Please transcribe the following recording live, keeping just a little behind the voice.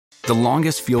The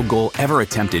longest field goal ever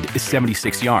attempted is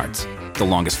 76 yards. The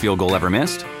longest field goal ever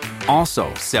missed?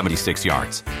 Also 76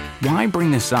 yards. Why bring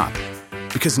this up?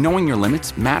 Because knowing your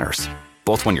limits matters,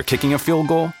 both when you're kicking a field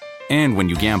goal and when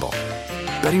you gamble.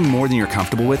 Betting more than you're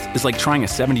comfortable with is like trying a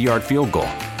 70-yard field goal.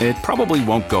 It probably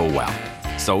won't go well.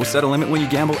 So set a limit when you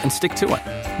gamble and stick to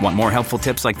it. Want more helpful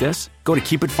tips like this? Go to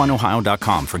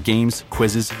keepitfunohio.com for games,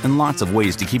 quizzes, and lots of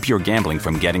ways to keep your gambling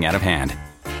from getting out of hand.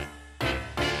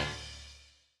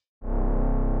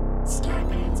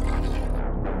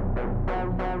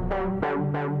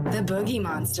 The Boogie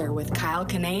Monster with Kyle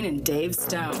Kinane and Dave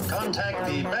Stone. Contact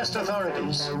the best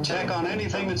authorities. Check on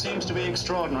anything that seems to be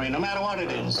extraordinary, no matter what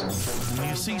it is. When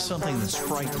you see something that's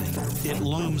frightening, it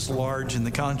looms large in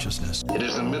the consciousness. It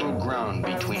is the middle ground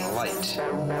between light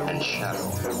and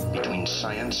shadow, between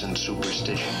science and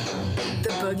superstition. The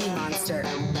Boogie Monster.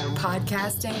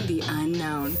 Podcasting the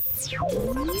unknown. It's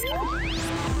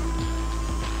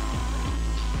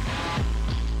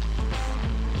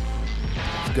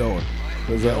going.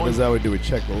 That's how we do. We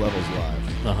check the levels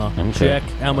live. Okay. Check.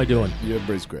 How am I doing? Yeah,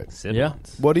 everybody's great. Yeah.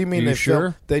 What do you mean? You They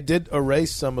sure? They did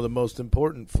erase some of the most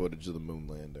important footage of the moon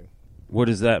landing. What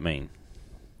does that mean?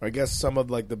 I guess some of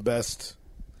like the best.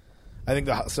 I think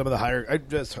some of the higher. I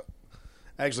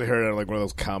actually heard it on like one of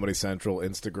those Comedy Central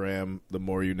Instagram, the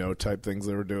more you know type things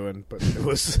they were doing. But it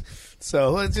was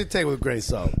so let's just take it with a grain of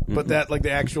salt. But that like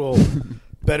the actual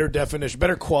better definition,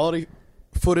 better quality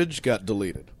footage got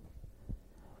deleted.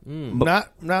 Not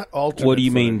alternate. What do you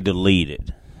mean footage.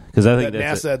 deleted? Because I think That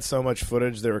that's NASA had so much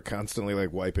footage, they were constantly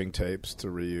like wiping tapes to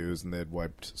reuse, and they'd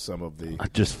wiped some of the.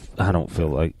 I don't feel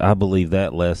like I believe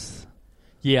that less.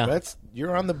 Yeah.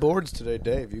 You're on the boards today,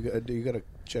 Dave. You got to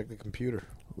check the computer.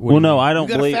 Well, no, I don't You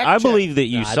gotta believe. fact I check. believe that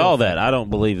you No, I saw don't that. think- I don't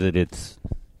believe that it's.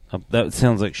 That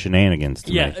sounds like shenanigans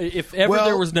to Yeah. me. If ever Well-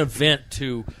 there was an event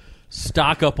to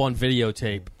stock up on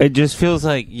videotape, It just feels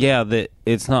like that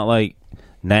it's not like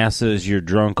NASA's your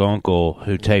drunk uncle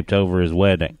who taped over his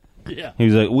wedding. yeah. He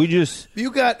was like,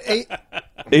 You got 8.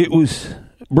 it was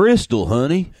Bristol,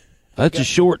 honey. That's a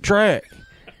short track.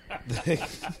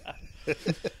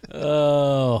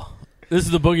 Oh, this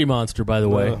is the Boogie Monster, by the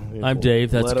way. I'm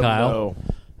Dave. That's Let 'em Kyle. know.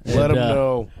 And, Let him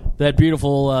know. That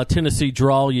beautiful Tennessee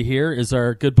drawl you hear is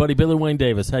our good buddy Billy Wayne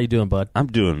Davis. How you doing, bud? I'm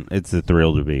doing. It's a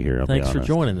thrill to be here. I'll Thanks be for honest.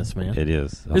 joining us, man. It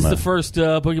is. This is the first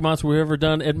Boogie Monster we've ever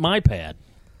done at my pad.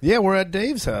 Yeah, we're at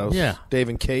Dave's house. Yeah. Dave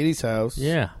and Katie's house.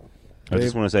 Yeah. I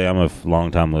just want to say I'm a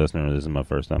long-time listener. This is my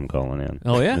first time calling in.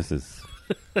 Oh, yeah? This is.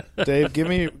 Dave,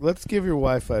 let's give your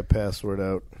Wi-Fi password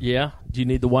out. Yeah? Do you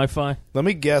need the Wi-Fi? Let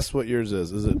me guess what yours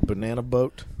is. Is it Banana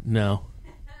Boat? No.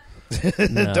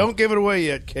 No. Don't give it away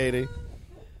yet, Katie.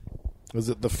 Is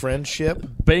it the Friendship?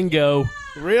 Bingo.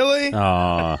 Really?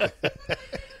 Aw,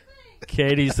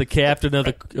 Katie's the captain of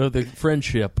the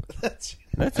friendship.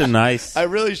 that's a nice. I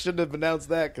really shouldn't have announced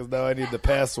that because now I need the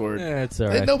password. Yeah, it's all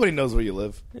Hey, right. nobody knows where you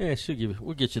live. Yeah,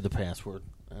 we'll get you the password.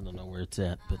 I don't know where it's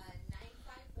at,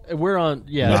 but we're on.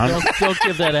 Yeah, Nine- don't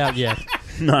give that out yet.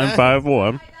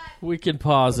 951. We can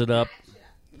pause it up.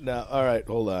 No, all right,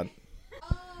 hold on.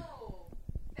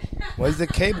 Why is the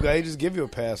cable guy just give you a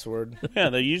password? Yeah,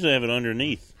 they usually have it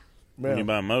underneath when Yeah. you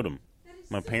buy a modem.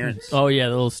 My parents. Oh yeah,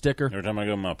 the little sticker. Every time I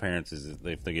go to my parents,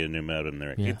 if they get a new modem, they're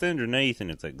like, Yeah. it's underneath, and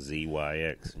it's like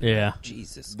ZYX. And Yeah.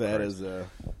 Jesus. That Christ. is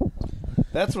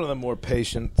that's one of the more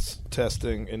patience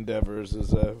testing endeavors.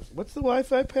 Is what's the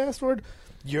Wi-Fi password?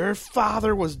 Your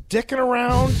father was dicking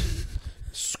around,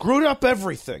 screwed up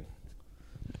everything.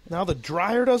 Now the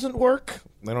dryer doesn't work.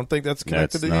 I don't think that's connected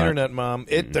That's to the not- internet, Mom.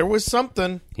 There was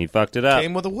something. He fucked it up.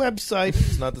 Came with a website.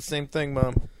 It's not the same thing,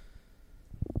 Mom.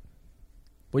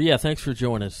 Well, yeah. Thanks for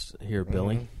joining us here,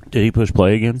 Billy. Did he push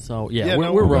play again? So Yeah, we're,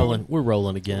 no, we're we're rolling. rolling. We're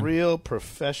rolling again. Real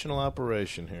professional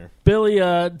operation here. Billy,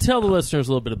 tell the listeners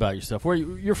a little bit about yourself.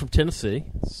 You're from Tennessee.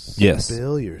 Yes.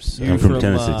 Bill yourself. You're I'm from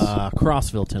Tennessee.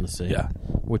 Crossville, Tennessee. Yeah.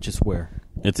 Which is where?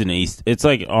 It's in east. It's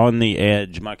like on the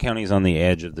edge. My county's on the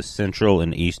edge of the central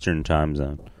and eastern time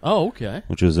zone, Oh, okay.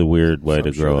 which is a weird way So to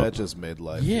I'm sure grow that up. just made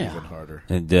life Yeah. even harder.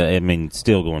 And, I mean,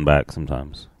 still going back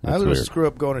sometimes. I It's would weird. screw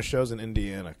up going to shows in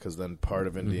Indiana because then part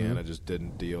of Indiana just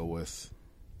didn't deal with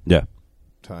Yeah.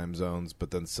 time zones,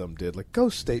 but then some did. Like, go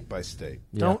state by state.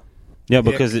 Yeah. Don't. Yeah,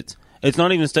 because it's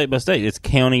not even state by state. It's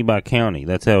county by county.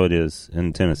 That's how it is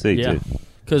in Tennessee, Yeah. too.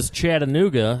 Because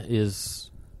Chattanooga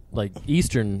is like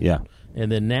eastern. Yeah. And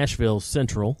then Nashville's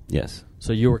central. Yes.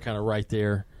 So you were kind of right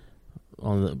there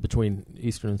on between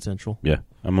eastern and central. Yeah.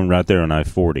 I'm right there on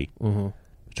I-40 Mm-hmm.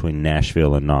 between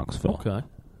Nashville and Knoxville. Okay.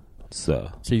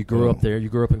 So you grew up there. You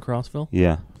grew up in Crossville?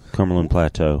 yeah, Cumberland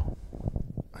Plateau.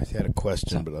 I had a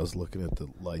question, but I was looking at the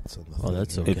lights on the thing. Oh,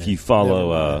 that's okay. If you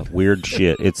follow weird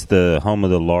shit, it's the home of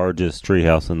the largest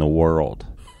treehouse in the world.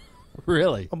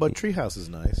 Really? Oh, but Treehouse is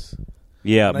nice.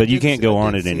 Yeah, And I but you did can't see- go I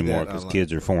on did it see anymore that because online.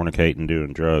 kids are fornicating,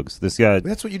 doing drugs. This guy,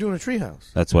 That's what you do in a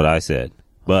treehouse. that's what I said.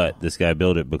 But this guy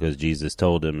built it because Jesus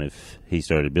told him if he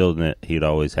started building it, he'd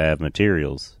always have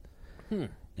materials. And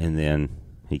then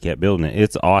he kept building it.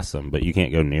 It's awesome, but you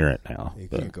can't go near it now. You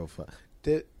But- can't go far.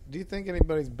 Do you think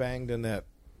anybody's banged in that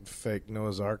fake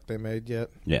Noah's Ark they made yet?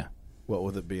 yeah. What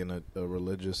with it being a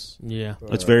religious? Yeah.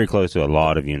 It's very close to a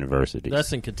lot of universities.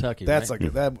 That's in Kentucky, That's right?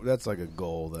 like that's like a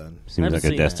goal then. Seems haven't like a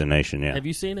seen that. destination, yeah. Have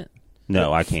you seen it?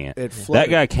 No, I can't. It That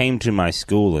flooded. guy came to my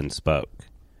school and spoke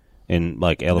in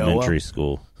like elementary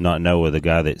school. Not Noah, the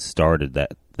guy that started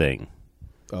that thing.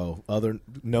 Oh, other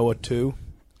Noah 2?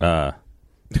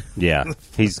 Yeah.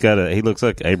 He looks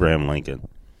like Abraham Lincoln.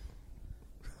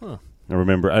 Huh. I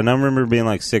remember being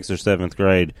like 6th or 7th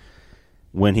grade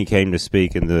when he came to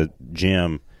speak in the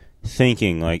gym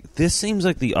thinking like, this seems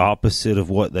like the opposite of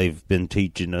what they've been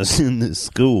teaching us in this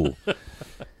school.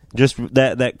 Just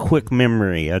that quick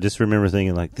memory. I just remember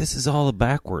thinking like, this is all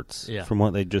backwards from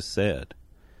what they just said.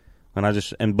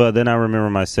 But then I remember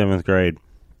my 7th grade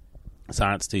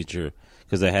science teacher,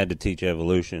 because they had to teach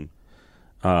evolution,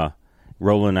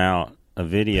 rolling out a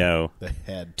video. They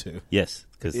had to. Yes,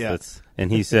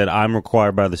 and he said, "I'm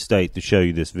required by the state to show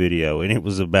you this video," and it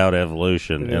was about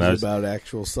evolution. It and was about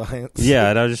actual science. Yeah,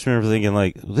 and I just remember thinking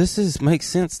like, this makes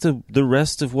sense to the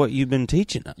rest of what you've been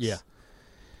teaching us. Yeah.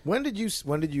 When did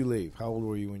you leave? How old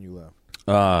were you when you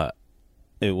left?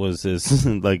 It was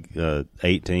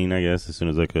 18, I guess, as soon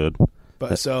as I could.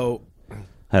 But so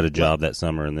had a job that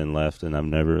summer and then left, and I've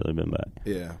never really been back.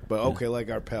 yeah, but okay, like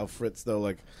our pal Fritz though,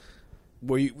 like,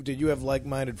 did you have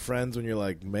like-minded friends when you're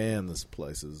like, man, this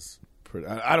place is pretty?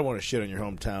 I don't want to shit on your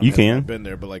hometown. You can. I've been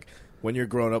there, but like when you're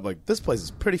growing up, like this place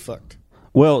is pretty fucked.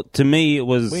 Well, to me, it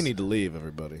was We need to leave,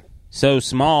 everybody. so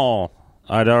small.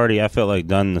 I felt like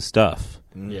done the stuff.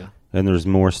 Yeah. And there's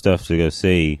more stuff to go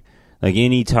see. Like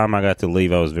any time I got to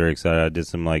leave, I was very excited. I did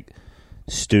some like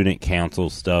student council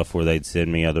stuff where they'd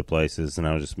send me other places, and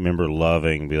I just remember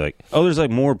loving, be like, oh, there's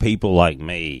like more people like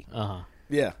me,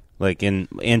 Yeah. like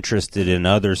interested in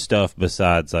other stuff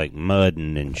besides like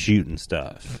mudding and shooting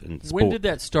stuff. And When did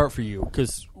that start for you?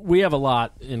 Because we have a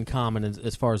lot in common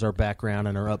as far as our background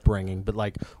and our upbringing. But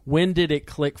like, when did it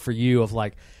click for you? Of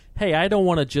like, hey, I don't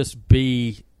want to just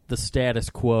be the status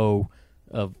quo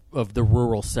of the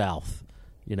rural South.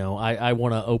 You know, I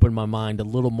want to open my mind a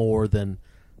little more than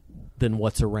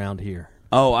what's around here.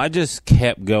 Oh, I just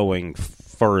kept going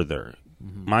further.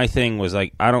 My thing was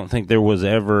like, I don't think there was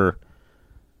ever.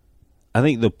 I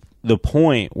think the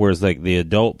point where it's like the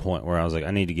adult point where I was like,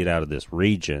 I need to get out of this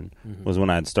region was when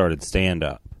I'd started stand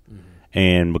up.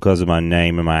 And because of my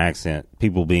name and my accent,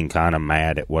 people being kind of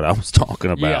mad at what I was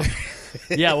talking about. Yeah.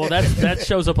 Yeah, well, that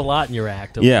shows up a lot in your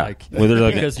act. Of Yeah. like, Well, there's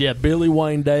like- because Billy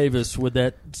Wayne Davis with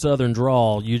that Southern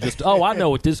drawl. You just, I know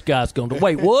what this guy's going to do.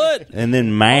 Wait, what? And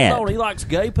then mad. Hold on, he likes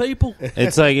gay people.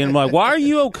 It's like, and like, why are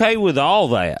you okay with all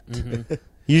that?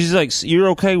 You just like, you're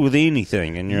okay with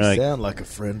anything, and you're You like, sound like a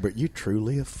friend, but you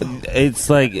truly a friend. it's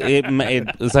like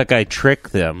it's like I trick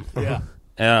them.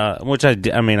 Yeah. Which I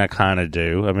kind of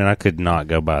do. I mean, I could not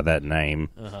go by that name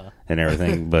and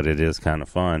everything, but it is kind of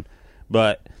fun.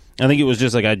 But I think it was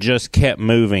just like I just kept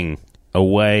moving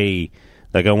away.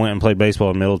 Like I went and played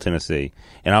baseball in Middle Tennessee,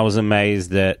 and I was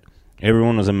amazed that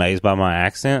everyone was amazed by my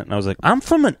accent. And I was like, I'm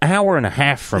from an hour and a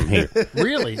half from here.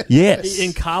 Really? Yes.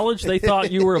 In college, they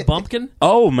thought you were a bumpkin?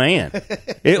 Oh, man.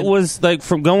 It was like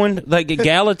from going like at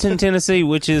Gallatin, Tennessee,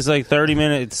 which is like 30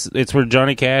 minutes. It's where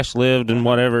Johnny Cash lived and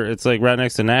whatever. It's like right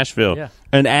next to Nashville. Yeah.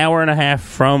 An hour and a half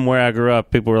from where I grew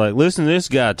up, people were like, listen to this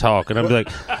guy talk. And I'd be like,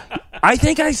 I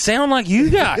think I sound like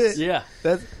you guys. Yeah.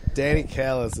 That's Danny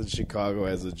Callis in Chicago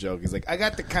has a joke. He's like, I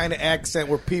got the kind of accent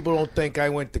where people don't think I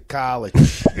went to college.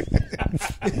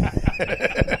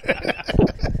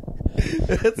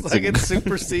 It's like it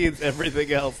supersedes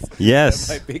everything else. Yes.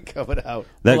 That might be coming out.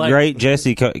 That Like- great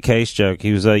Jesse Case joke.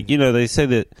 He was like, they say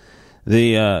that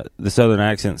the Southern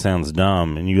accent sounds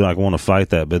dumb, and you like want to fight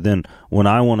that. But then when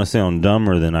I want to sound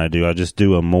dumber than I do, I just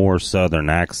do a more Southern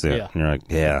accent. Yeah. And you're like,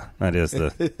 yeah, that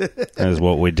is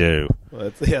what we do.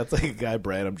 Well, it's like a Guy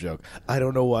Branum joke. I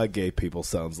don't know why gay people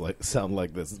sound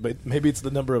like this. Maybe it's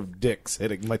the number of dicks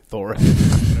hitting my thorax,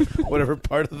 whatever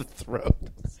part of the throat.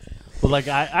 Well, like,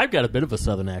 I've got a bit of a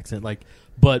Southern accent, like,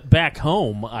 but back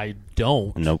home, I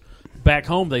don't. Nope. Back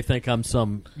home, they think I'm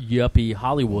some yuppie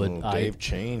Hollywood. Dave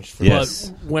changed. For Yes.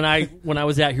 But when I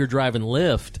was out here driving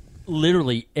Lyft,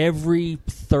 literally every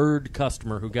third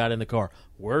customer who got in the car,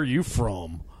 where are you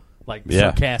from? like Yeah.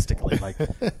 sarcastically,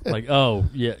 like oh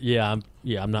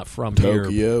I'm not from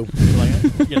Tokyo. here.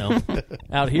 Like,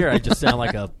 out here I just sound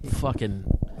like a fucking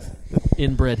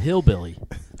inbred hillbilly.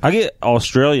 I get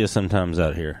Australia sometimes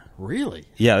out here. Really?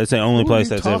 Yeah, it's the only Who are place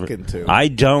you that's ever. talking to? I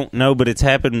don't know, but it's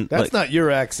happened. That's not your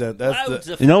accent. That's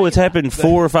the. No, it's happened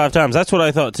 4 or 5 times. That's what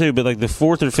I thought too. But like the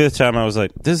 4th or 5th time, I was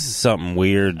like, "This is something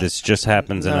weird. This just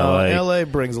happens in No, L.A." LA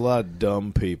brings a lot of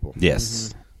dumb people.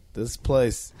 Yes. This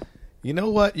place, you know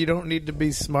what? You don't need to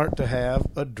be smart to have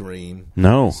a dream.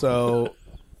 No. So.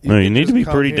 No, you can need to just be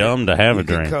come pretty here. dumb to have You a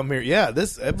can dream. Come here, yeah.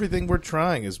 Everything we're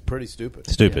trying is pretty stupid.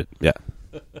 Stupid. Yeah.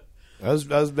 I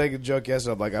was making a joke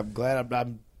yesterday. I'm like, I'm glad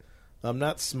I'm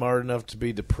not smart enough to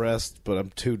be depressed, but I'm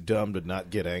too dumb to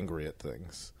not get angry at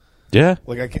things. Yeah.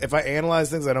 Like, if I analyze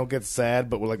things, I don't get sad.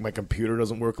 But when like my computer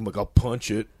doesn't work, I'm like, I'll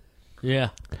punch it. Yeah.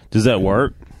 Does that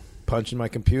work? Punching my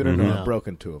computer? No, I've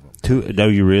broken 2 of them. Do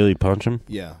you really punch them?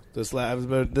 Yeah. This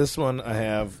one I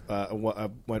have. I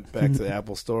went back to the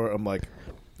Apple store. I'm like,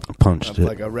 Punched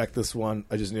it. I wrecked this one.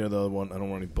 I just need another one. I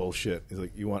don't want any bullshit. He's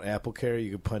like, you want Apple Care?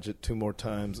 You can punch it 2 more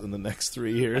times in the next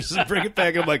 3 years. Bring it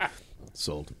back. I'm like,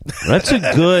 sold. That's a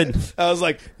good. I was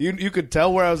like, you could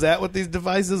tell where I was at with these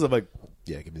devices. I'm like,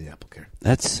 yeah, give me the Apple Care.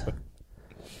 That's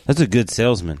a good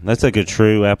salesman. That's like a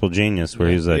true Apple genius where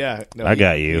he's like, I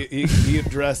got you. He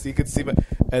addressed. He could see my.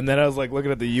 And then I was like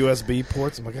looking at the USB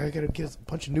ports. I'm like, I gotta get a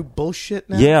bunch of new bullshit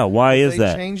now. Yeah, why is They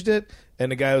that? changed it,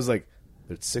 and the guy was like,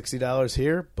 "It's $60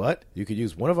 here, but you could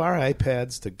use one of our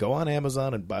iPads to go on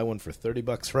Amazon and buy one for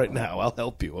 $30 right now. I'll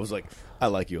help you." I was like, "I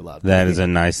like you a lot." That is a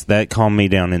nice. That calmed me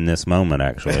down in this moment.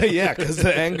 Actually, yeah, because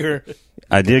the anger.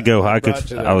 I did go. I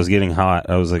I was getting hot.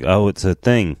 I was like, oh, it's a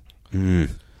thing.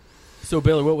 So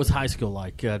Billy, what was high school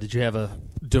like? Did you have a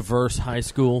diverse high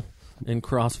school in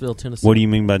Crossville, Tennessee? What do you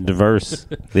mean by diverse?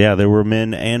 Yeah, there were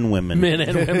men and women. Men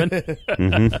and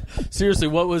women. Seriously,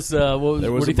 what was? There what was do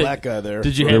a you think? black guy there.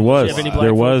 Did you There have, was. did you have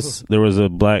any black folks? There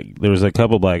was a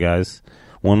couple black guys.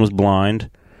 One was blind.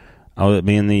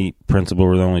 Me and the principal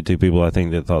were the only 2 people I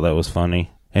think that thought that was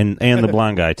funny. And the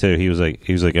blind guy too. He was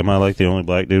like, am I like the only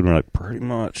black dude? We're like, pretty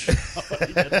much.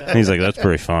 He's like, that's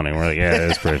pretty funny. We're like, yeah,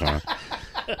 that's pretty funny.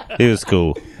 He was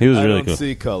cool. He was I really don't cool.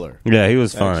 see color. Yeah, he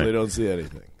was funny. Actually, I don't see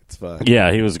anything. It's fine.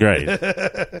 Yeah, he was great.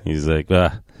 He's like,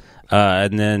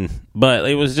 and then, but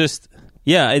it was just,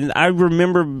 yeah, and I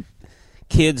remember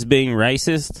kids being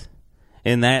racist,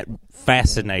 and that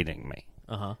fascinating me.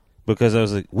 Because I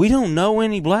was like, we don't know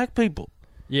any black people.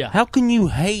 Yeah. How can you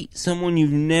hate someone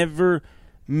you've never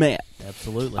met?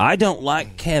 Absolutely. I don't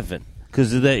like Kevin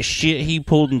because of that shit he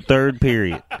pulled in 3rd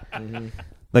period.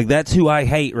 Like, that's who I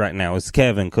hate right now is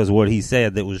Kevin because what he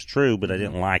said that was true, but I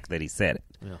didn't like that he said it.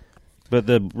 Yeah. But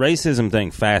the racism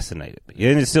thing fascinated me.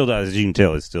 And it still does. As you can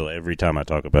tell, it's still every time I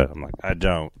talk about it, I'm like, I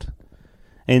don't.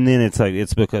 And then it's like,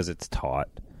 it's because it's taught.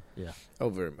 Yeah. Oh,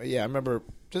 very much. Yeah, I remember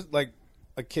just like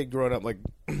a kid growing up, like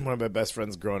one of my best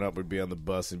friends growing up would be on the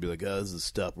bus and be like, this is a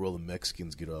stop where all the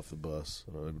Mexicans get off the bus.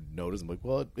 And I would notice, I'm like,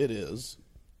 well, it is.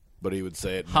 But he would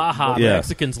say it. Ha ha, Yeah.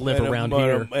 Mexicans live around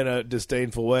here. In a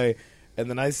disdainful way. And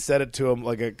then I said it to him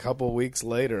like a couple weeks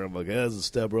later. I'm like, there's a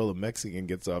step where all the Mexican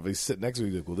gets off. He's sitting next to me.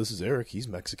 He's like, well, this is Eric. He's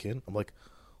Mexican. I'm like,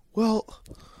 well,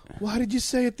 why did you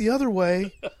say it the other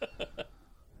way?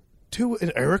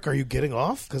 And Eric, are you getting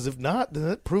off? Because if not, then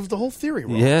that proves the whole theory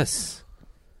wrong. Yes.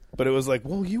 But it was like,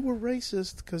 well, you were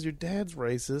racist because your dad's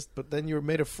racist, but then you were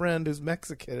made a friend who's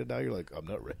Mexican, and now you're like, I'm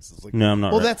not racist. Like, No, I'm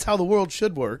not Well, ra- that's how the world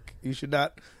should work. You should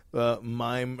not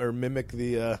mime or mimic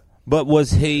the... But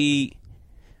was he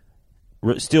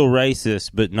still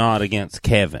racist, but not against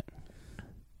Kevin?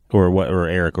 Or what? Or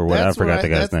Eric? Or what? I forgot the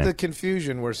guy's That's name. the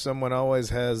confusion where someone always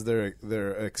has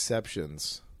their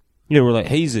exceptions. Yeah, we're like,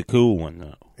 he's a cool one,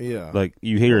 though. Yeah. Like,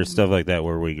 you hear stuff like that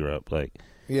where we grew up. Like,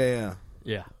 Yeah.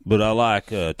 Yeah. but I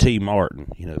like T. Martin,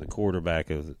 the quarterback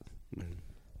of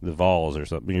the Vols or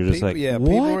something. You're just People, like,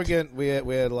 people what? were getting. We had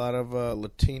a lot of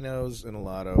Latinos and a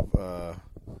lot of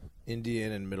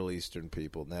Indian and Middle Eastern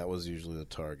people, and that was usually the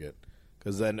target.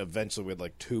 Because then eventually we had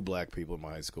like 2 black people in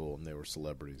my high school, and they were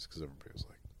celebrities. Because everybody was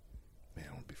like, "Man,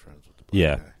 I want to be friends with the black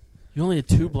Yeah. guy." You only had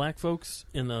 2 black folks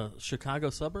in the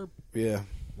Chicago suburb? Yeah,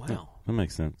 Wow. That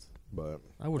makes sense. but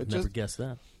I would have it never just- guessed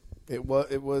that. It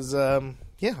was.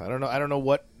 Yeah, I don't know. I don't know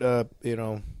what. Was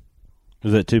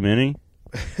that too many?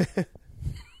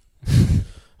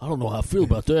 I don't know how I feel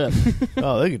about that.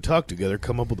 Oh, they can talk together,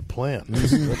 come up with a plan.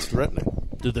 That's threatening.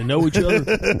 Do they know each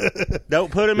other?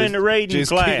 Don't put them in the rating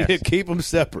Just class. keep them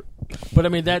separate. But I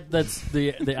mean that's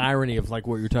the irony of like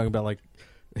what you're talking about. Like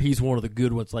he's one of the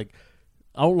good ones. Like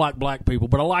I don't like black people,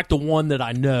 but I like the one that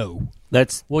I know.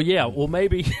 That's Well, yeah. Well,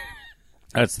 maybe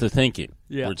That's the thinking,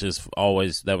 Yeah. which is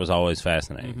always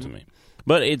fascinating to me.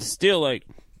 But it's still like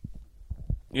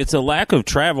it's a lack of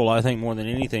travel, I think, more than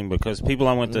anything, because people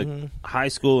I went to high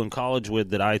school and college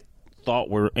with that I thought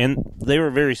were, and they were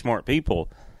very smart people,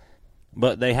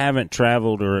 but they haven't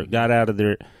traveled or got out of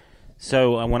their.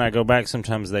 So when I go back,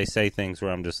 sometimes they say things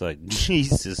where I'm just like,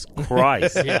 Jesus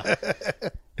Christ. Yeah.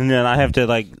 And then I have to,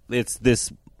 like, it's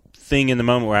this thing in the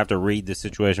moment where I have to read the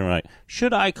situation where, like,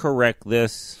 should I correct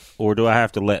this or do I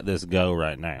have to let this go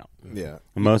right now? Yeah.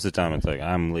 And most of the time it's like,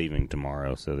 I'm leaving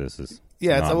tomorrow, so this is.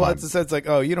 Yeah, it's not a lot. my- It's a sense like,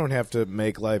 oh, you don't have to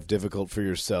make life difficult for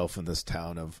yourself in this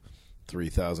town of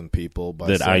 3,000 people by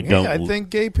That saying, I don't- hey, I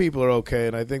think gay people are okay,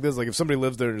 and I think this. Like, if somebody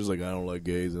lives there and is like, I don't like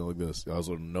gays, and like this, I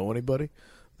also don't know anybody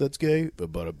that's gay,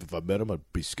 but if I met him, I'd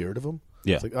be scared of him.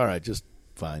 Yeah. It's like, all right, just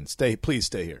fine. Please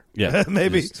stay here. Yeah,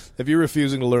 Maybe just- if you're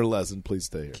refusing to learn a lesson, please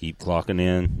stay here. Keep clocking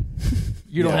in,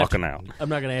 You don't have to, clocking out. I'm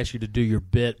not going to ask you to do your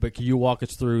bit, but can you walk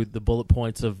us through the bullet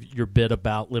points of your bit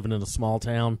about living in a small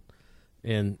town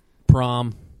in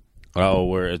prom? Oh,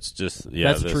 where it's just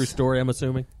That's a true story, I'm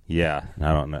assuming. Yeah,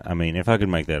 I don't know. I mean, if I could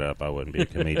make that up, I wouldn't be a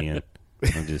comedian.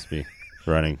 I'd just be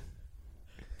running.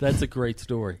 That's a great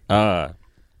story.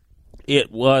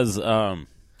 It was,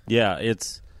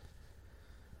 it's.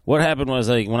 What happened was,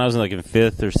 like, when I was like in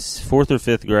fourth or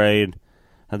fifth grade,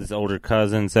 I had this older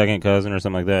cousin, second cousin, or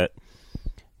something like that.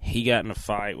 He got in a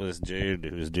fight with this dude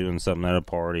who was doing something at a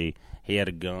party. He had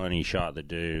a gun. He shot the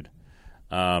dude.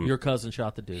 Your cousin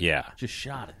shot the dude. Yeah. Just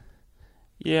shot him.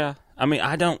 Yeah, I mean,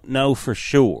 I don't know for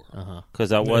sure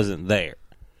because I wasn't there,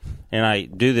 and I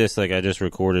do this like I just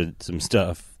recorded some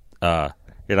stuff, and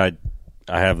I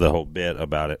have the whole bit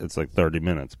about it. It's like 30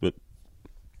 minutes, but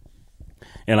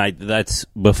that's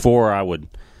before I would.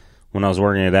 When I was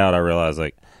working it out, I realized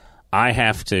like I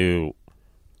had to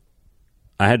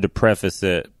preface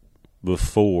it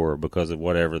before because of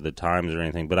whatever the times or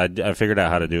anything. But I figured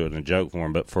out how to do it in a joke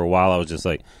form. But for a while, I was just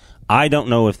like, I don't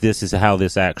know if this is how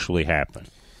this actually happened.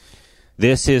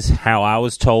 This is how I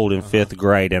was told in fifth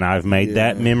grade, and I've made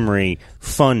that memory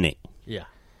funny. Yeah.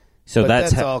 So But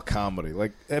that's all comedy.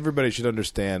 Like, everybody should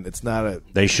understand it's not a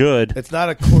they should. it's not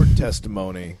a court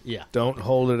testimony. Yeah. Don't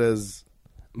hold it as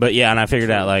But yeah, and I figured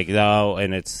out like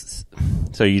and it's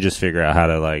so you just figure out how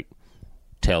to like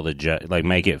tell the judge, like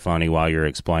make it funny while you're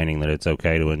explaining that it's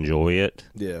okay to enjoy it.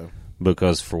 yeah.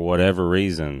 Because for whatever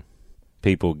reason,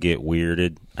 people get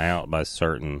weirded out by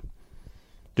certain.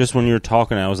 Just when you're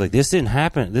talking, I was like, "This didn't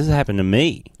happen. This happened to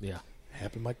me." Yeah.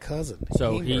 Happened to my cousin.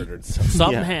 So he murdered someone.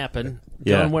 something Yeah. happened.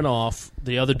 Yeah. Gun went off.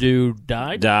 The other dude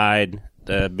died. Died.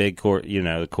 The big court,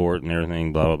 the court and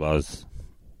everything. Blah blah blah.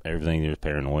 Everything. There was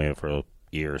paranoia for a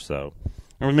year or so.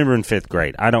 I remember in fifth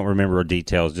grade. I don't remember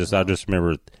details. I just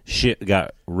remember shit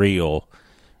got real,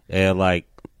 and like.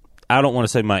 I don't want to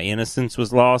say my innocence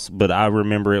was lost, but I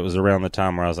remember it was around the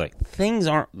time where I was like, things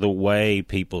aren't the way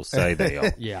people say they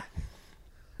are. Yeah.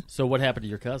 So what happened to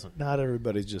your cousin? Not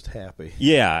everybody's just happy.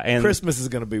 Yeah, and Christmas is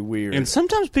going to be weird. and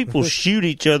sometimes people shoot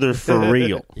each other for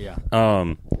real. Yeah.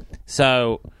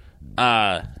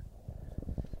 My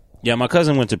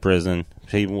cousin went to prison.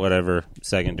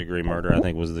 Second degree murder, I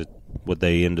think was what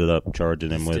they ended up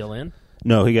charging him with. Still in?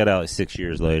 No, he got out like 6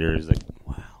 years later. He's like,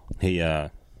 wow.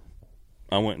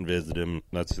 I went and visited him.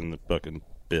 That's in the fucking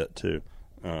bit too.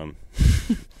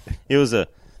 It was a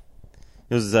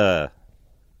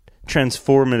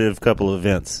transformative couple of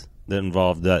events that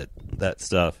involved that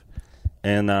stuff.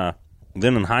 And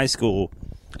then in high school,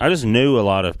 I just knew a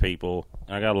lot of people.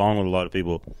 I got along with a lot of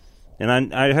people,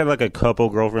 and I had like a couple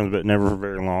girlfriends, but never for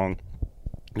very long,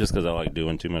 just because I like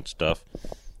doing too much stuff.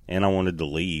 And I wanted to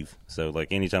leave, so like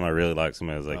anytime I really liked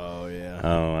somebody, I was like, oh yeah.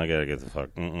 "Oh, I gotta get the fuck."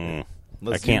 I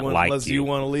Unless can't unless you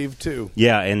want to leave too.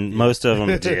 Yeah, and most of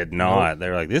them did not. They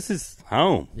were like, "This is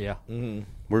home. Yeah.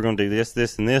 We're going to do this,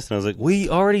 this, and this." And I was like, "We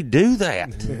already do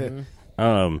that."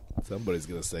 Somebody's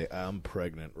gonna say I'm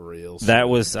pregnant real soon. That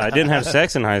was I didn't have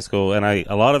sex in high school, and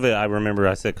a lot of it I remember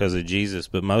I said because of Jesus,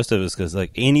 but most of it's because like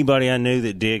anybody I knew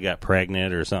that did got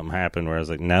pregnant or something happened where I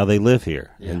was like, now they live here,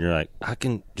 and you're like, I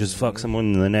can just fuck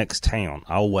someone in the next town.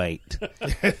 I'll wait.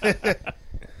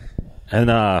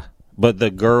 And but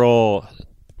the girl,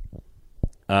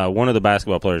 one of the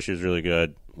basketball players, she was really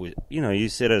good. You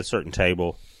sit at a certain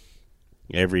table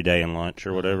every day in lunch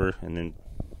or whatever, and then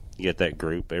you get that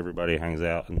group, everybody hangs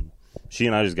out, and she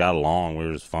and I just got along. We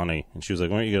were just funny, and she was like,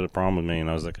 "Why don't you go to prom with me?" And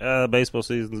I was like, "Baseball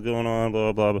season's going on,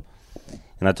 blah blah blah."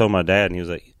 And I told my dad, and he was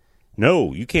like,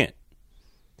 "No, you can't."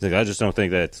 He's like, "I just don't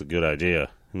think that's a good idea."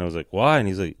 And I was like, "Why?" And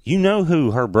he's like, "You know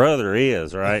who her brother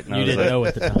is, right?" And I You was didn't like, know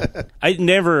at the time. it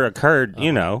never occurred,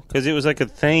 because it was like a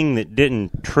thing that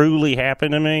didn't truly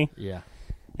happen to me. Yeah.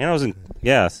 And I was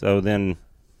so then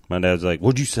my dad's like,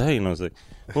 what'd you say? And I was like,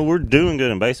 well, we're doing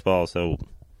good in baseball, so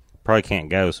probably can't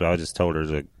go. So I just told her,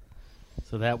 like,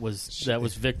 So that was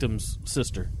Victim's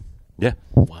sister. yeah.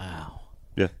 Wow.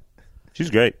 Yeah. She's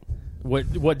great.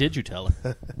 What did you tell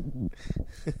her?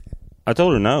 I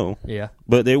told her no. Yeah.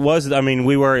 But it was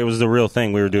the real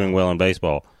thing. We were doing well in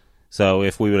baseball. So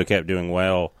if we would have kept doing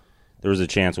well, there was a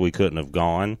chance we couldn't have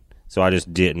gone. So I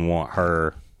just didn't want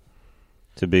her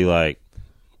to be like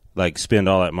spend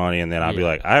all that money and then I'd be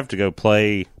like, I have to go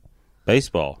play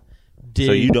baseball.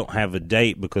 So you don't have a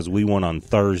date because we won on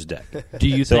Thursday. Do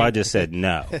you? So I just said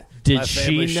no. My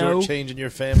family shortchanging your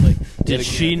family. Did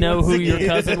she know who your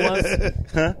cousin was?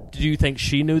 Huh? Did you think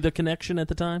she knew the connection at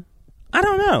the time? I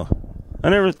don't know.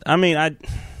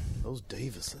 Those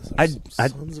Davises are some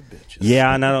sons of bitches. Yeah,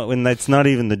 I know, and that's not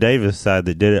even the Davis side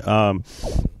that did it.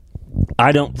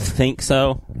 I don't think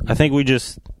so. I think we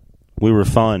were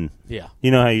fun. Yeah.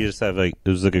 You know how you just have it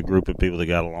was like a group of people that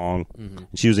got along. Mm-hmm.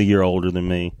 She was a year older than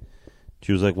me.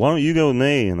 She was like, why don't you go with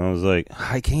me? And I was like,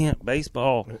 I can't,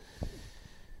 baseball.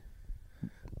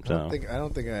 So. I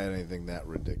don't think I had anything that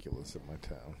ridiculous in my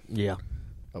town. Yeah.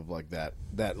 Of like that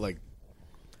like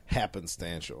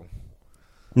happenstantial.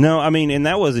 No, and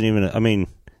that wasn't even,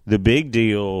 the big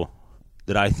deal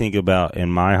that I think about in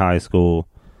my high school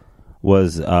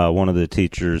was one of the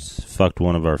teachers fucked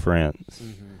one of our friends.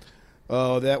 Mm-hmm.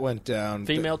 Oh, that went down.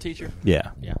 Female teacher? Yeah.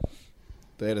 Yeah.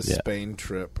 They had a Spain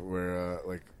trip where,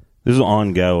 this was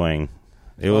ongoing.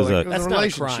 That's not a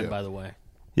crime, by the way.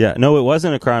 Yeah, no, it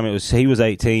wasn't a crime. He was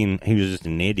 18. He was just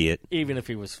an idiot. Even if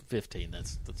he was 15,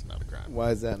 that's not a crime.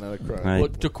 Why is that not a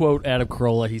crime? To quote Adam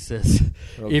Carolla, he says,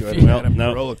 I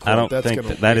don't think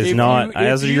that is not.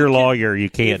 As your lawyer, you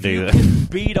can't do that. If you can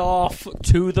beat off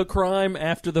to the crime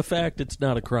after the fact, it's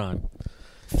not a crime.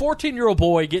 14-year-old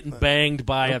boy getting banged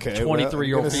by a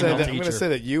 23-year-old female teacher. I'm going to say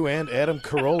that you and Adam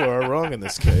Carolla are wrong in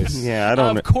this case. Yeah, I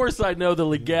don't. Of course, I know the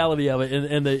legality of it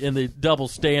and the double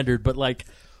standard, but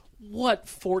what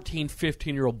 14,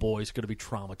 15-year-old boy is going to be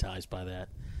traumatized by that?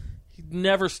 He'd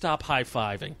never stop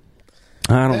high-fiving.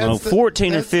 I don't know.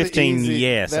 14 or 15,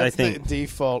 yes. That's I think the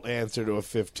default answer to a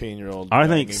 15-year-old. I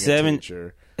think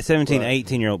 17,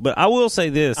 18-year-old. But I will say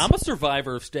this. I'm a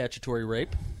survivor of statutory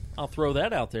rape. I'll throw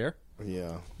that out there.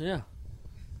 Yeah. Yeah.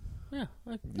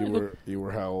 You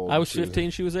were how old? I was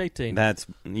 15. She was 18.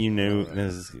 You knew.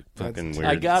 This is fucking weird.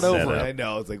 I got over it. I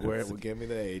know. It's like, give me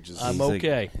the ages. I'm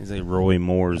okay. He's like Roy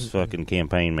Moore's fucking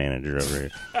campaign manager over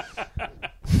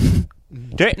here.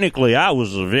 Technically, I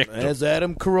was a victim. As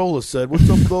Adam Carolla said, what's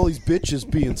up with all these bitches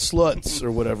being sluts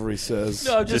or whatever he says?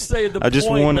 No, I'm just saying I just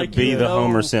want to be the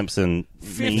Homer Simpson.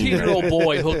 15-year-old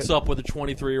boy hooks up with a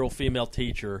 23-year-old female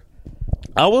teacher.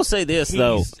 I will say this,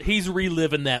 though. He's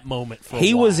reliving that moment for a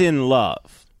He while. was in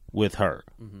love with her.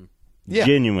 Mm-hmm. Yeah.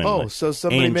 Genuinely. Oh, so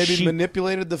somebody maybe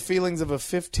manipulated the feelings of a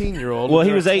 15-year-old. Well,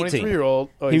 he was 18. 23-year-old.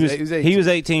 Oh, he was 18. He was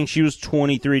 18. She was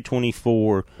 23,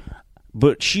 24.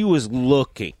 But she was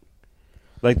looking.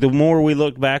 The more we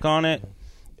look back on it,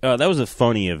 that was a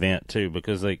funny event, too,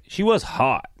 because, she was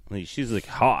hot. She's,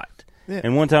 hot. Yeah.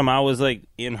 And one time I was,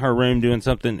 in her room doing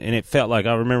something, and it felt like,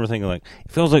 I remember thinking, it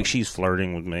feels like she's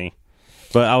flirting with me.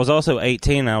 But I was also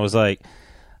 18, and I was I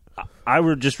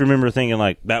would just remember thinking,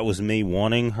 that was me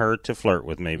wanting her to flirt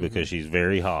with me because she's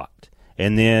very hot.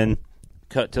 And then,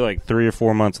 cut to, 3 or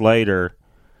 4 months later,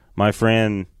 my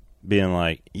friend being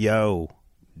like, yo,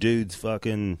 dude's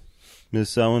fucking Miss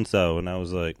So-and-so. And I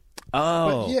was like,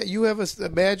 oh. But yeah, you have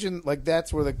imagine,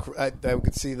 that's where I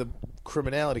could see the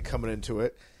criminality coming into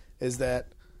it, is that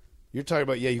you're talking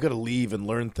about, you got to leave and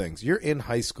learn things. You're in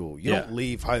high school. You don't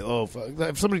leave.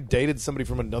 If somebody dated somebody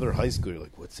from another high school, you're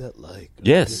like, what's that like?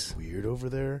 Yes. Is it weird over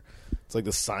there? It's like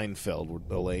the Seinfeld where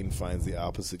Elaine finds the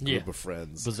opposite group of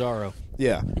friends. Bizarro.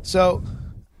 Yeah. So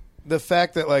the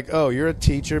fact that, you're a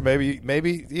teacher,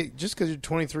 maybe just because you're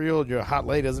 23-year-old, you're a hot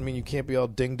lady doesn't mean you can't be all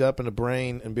dinged up in the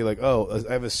brain and be like, oh,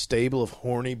 I have a stable of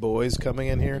horny boys coming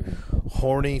in here,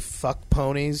 horny fuck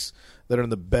ponies that are in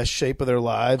the best shape of their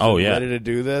lives, ready to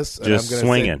do this. Just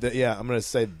swinging. I'm going to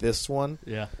say this one.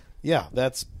 Yeah. Yeah,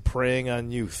 that's preying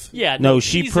on youth. Yeah. No,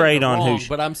 she preyed on who.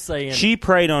 But I'm saying she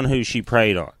preyed on who she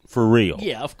preyed on for real.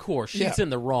 Yeah, of course, she's in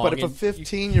the wrong. But if a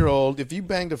 15-year-old, if you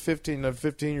banged a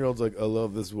 15-year-old's like, I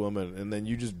love this woman, and then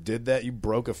you just did that, you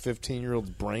broke a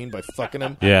 15-year-old's brain by fucking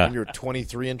him. Yeah. And you're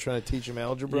 23 and trying to teach him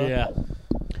algebra. Yeah.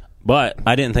 But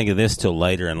I didn't think of this till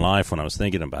later in life when I was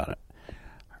thinking about it.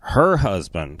 Her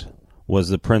husband was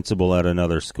the principal at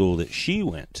another school that she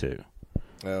went to.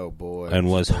 Oh, boy. And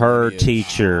was her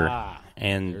teacher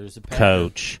and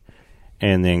coach,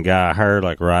 and then got her,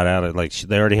 right out of,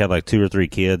 they already had, 2 or 3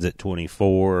 kids at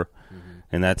 24,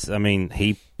 And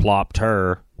he plopped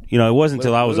her. You know, it wasn't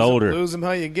until I was older. Lose them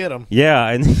how you get them. Yeah,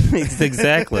 and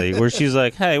exactly. Where she's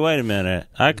like, hey, wait a minute.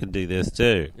 I could do this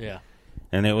too. Yeah.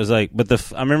 And it was like, but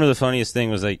I remember the funniest thing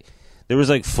was like, there was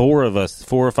like 4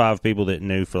 or 5 people that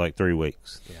knew for like 3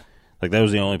 weeks. Yeah. Like, that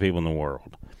was the only people in the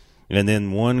world. And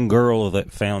then one girl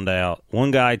that found out,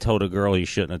 one guy told a girl he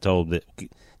shouldn't have told that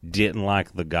didn't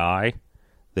like the guy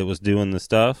that was doing the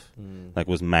stuff, like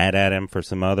was mad at him for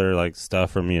some other like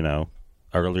stuff from,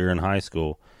 earlier in high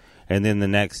school. And then the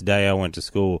next day I went to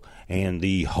school and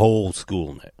the whole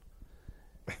school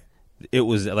knew. It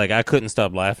was like, I couldn't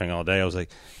stop laughing all day. I was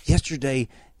like, yesterday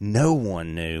no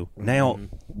one knew. Now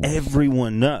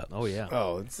everyone knows. Oh, yeah.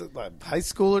 Oh, it's like high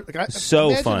schooler. Like,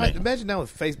 So funny. Imagine now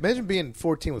with Imagine being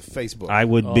 14 with Facebook.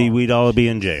 We'd all be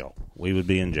in jail. We would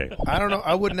be in jail. I don't know.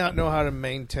 I would not know how to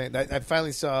maintain. I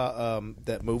finally saw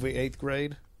that movie 8th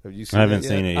Grade. Have you seen I haven't it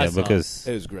seen it yet because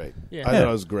it was great. Yeah. I thought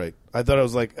it was great. I thought it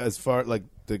was like, as far like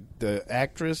the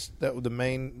actress that the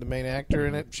main actor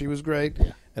in it, she was great.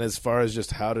 Yeah. And as far as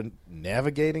just how to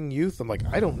navigating youth, I'm like,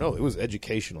 I don't know. It was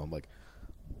educational. I'm like,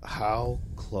 how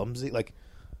clumsy, like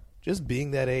just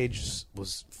being that age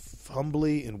was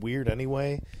fumbly and weird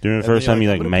anyway. During the first time you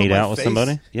like made out with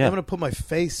somebody? Yeah. I'm going to put my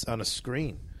face on a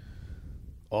screen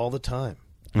all the time.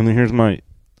 And then here's my...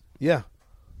 Yeah.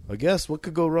 I guess what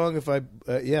could go wrong if I,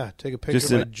 take a picture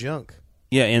Just of my junk.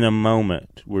 Yeah, in a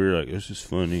moment where you're like, this is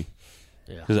funny.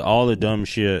 Yeah. Because all the dumb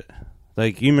shit.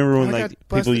 Like, you remember when I like got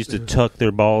people busted. used to tuck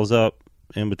their balls up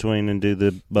in between and do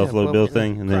the Buffalo Bill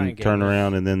thing and then Crying turn game.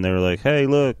 around and then they were like, hey,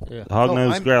 look, Yeah.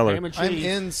 hog-nosed I'm- growler. Ham and I'm cheese.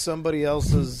 in somebody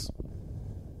else's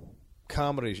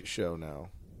comedy show now.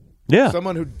 Yeah.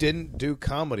 Someone who didn't do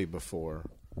comedy before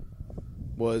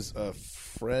was a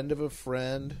friend of a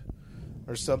friend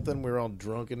or something. We were all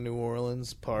drunk in New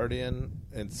Orleans partying,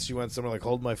 and she went somewhere like,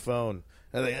 hold my phone.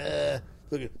 And I'm like,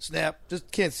 look at snap,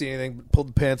 just can't see anything. Pulled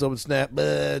the pants open, snap,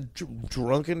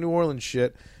 drunk in New Orleans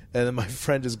shit. And then my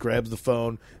friend just grabs the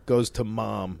phone, goes to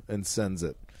mom, and sends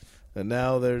it. And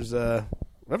now there's I'm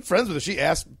friends with her. She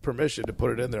asked permission to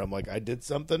put it in there. I'm like, I did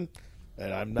something,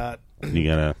 and I'm not. You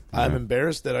gotta. I'm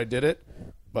embarrassed that I did it.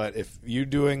 But if you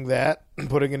doing that,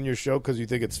 putting in your show because you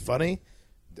think it's funny,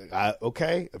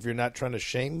 okay. If you're not trying to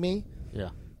shame me, Yeah.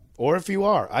 or if you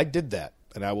are, I did that,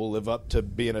 and I will live up to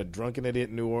being a drunken idiot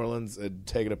in New Orleans and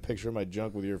taking a picture of my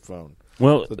junk with your phone.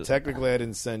 Well, So technically, I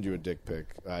didn't send you a dick pic.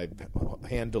 I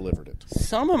hand delivered it.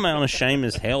 some amount of shame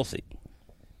is healthy.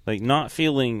 Like, not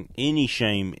feeling any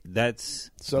shame,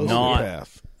 that's not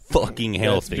Sociopath. fucking That's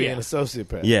healthy. being a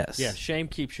sociopath. Yes. Yeah, shame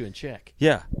keeps you in check.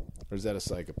 Yeah. Or is that a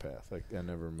psychopath? I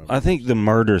never remember. I think the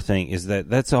murder thing is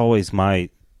that's always my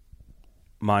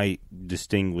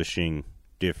distinguishing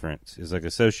difference. Is like a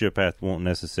sociopath won't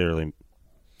necessarily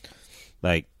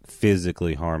like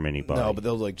physically harm anybody. No, but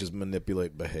they'll like just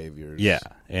manipulate behaviors. Yeah,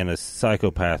 and a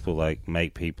psychopath will like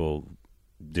make people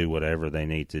do whatever they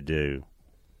need to do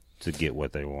to get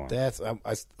what they want. That's I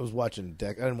was watching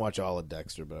I didn't watch all of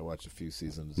Dexter, but I watched a few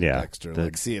seasons of Yeah, Dexter,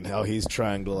 like seeing how he's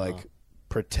trying to like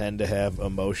pretend to have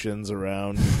emotions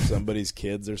around somebody's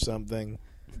kids or something.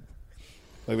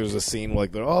 Like there's a scene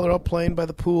like they're all playing by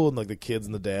the pool, and like the kids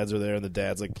and the dads are there, and the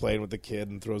dad's like playing with the kid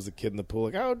and throws the kid in the pool,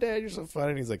 like, "Oh, Dad, you're so funny."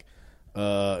 And he's like,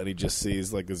 and he just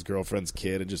sees like his girlfriend's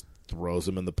kid and just throws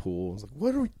him in the pool. He's like,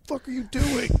 "What the fuck are you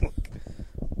doing?"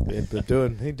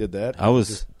 He did that. I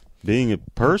was being a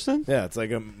person. Yeah, it's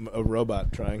like a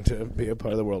robot trying to be a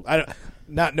part of the world.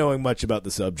 Not knowing much about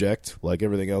the subject, like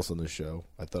everything else on the show,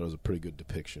 I thought it was a pretty good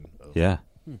depiction of Yeah,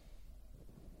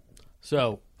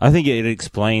 So, I think it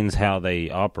explains how they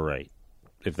operate.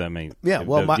 If that makes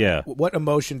what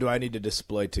emotion do I need to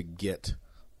display to get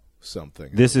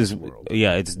something? This in is world?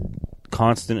 it's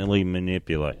constantly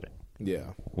manipulating,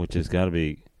 Yeah. which has got to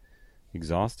be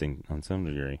exhausting on some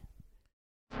degree.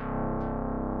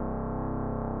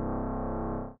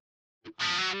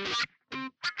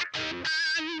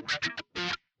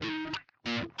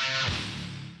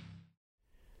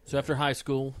 so after high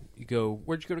school, you go.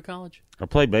 Where'd you go to college? I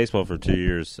played baseball for 2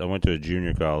 years. I went to a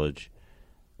junior college,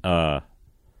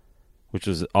 which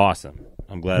was awesome.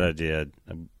 I'm glad I did.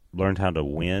 I learned how to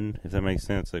win, if that makes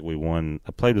sense. Like, we won.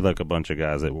 I played with like a bunch of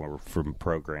guys that were from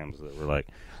programs that were like,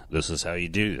 "This is how you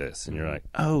do this," and you're like,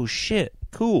 "Oh shit,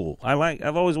 cool!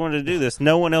 I've always wanted to do this.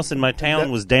 No one else in my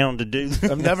town was down to do this."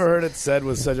 I've never heard it said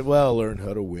with such a, well, learn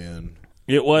how to win.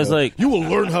 It was like You will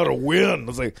learn how to win. I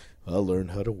was like, I'll learn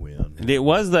how to win. it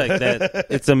was like that.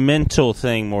 It's a mental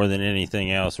thing more than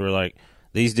anything else. We're like,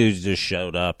 these dudes just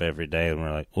showed up every day, and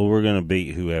we're like, well, we're gonna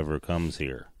beat whoever comes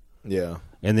here. Yeah.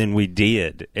 And then we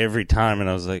did every time, and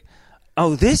I was like,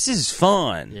 oh, this is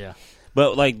fun. Yeah.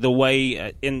 But like the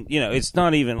way, and it's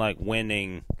not even like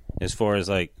winning as far as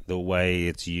like the way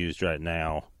it's used right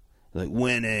now, like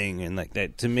winning and like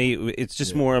that. To me, it's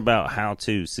just more about how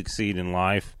to succeed in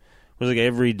life. It was like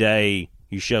every day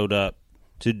you showed up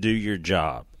to do your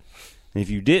job, and if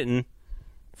you didn't,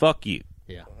 fuck you.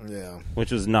 Yeah,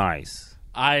 which was nice.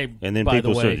 And then by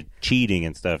people the way, started cheating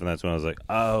and stuff, and that's when I was like,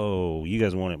 "Oh, you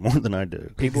guys want it more than I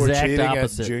do." People were Exact cheating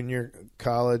opposite. at junior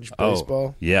college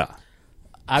baseball. Yeah.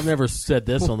 I've never said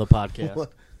this on the podcast.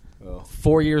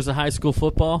 4 years of high school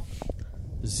football,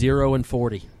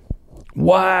 0-40.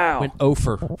 Wow. Went 0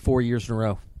 for 4 years in a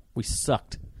row. We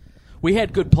sucked. We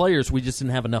had good players. We just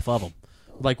didn't have enough of them.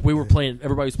 Like we were playing.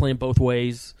 Everybody was playing both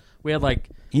ways. We had like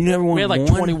You never won. we had like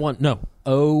one? 21. No,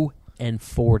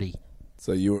 0-40.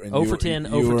 So you were 0 for 10,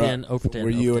 0 for 10, 0 for 10.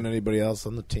 Were 0 you for and anybody else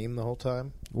on the team the whole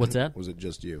time? What's that? Was it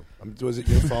just you? Was it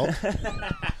your fault?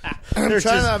 There's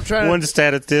just one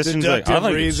statistician's like, I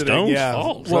think it's Stone's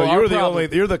fault. So Well,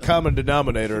 you're the common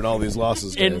denominator in all these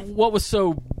losses. Dave. And what was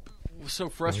so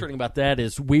frustrating about that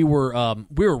is we were a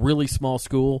really small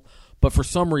school, but for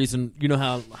some reason, you know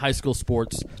how high school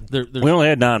sports we only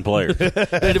had 9 players.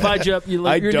 they divide you up. You're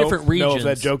in different regions.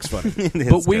 know if that joke's funny.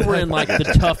 But we were in like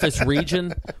the toughest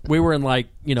region. We were in like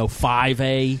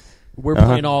 5A. We're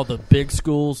playing all the big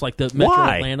schools, like the Metro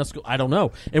Why? Atlanta school. I don't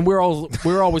know. And we're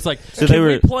always like, So can they we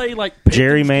were play like Pickens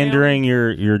gerrymandering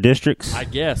your districts. County? I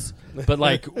guess. But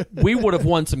like we would have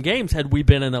won some games had we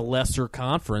been in a lesser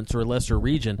conference or a lesser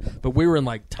region. But we were in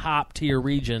like top tier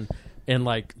region and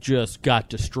like just got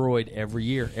destroyed every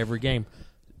year, every game.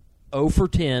 0 for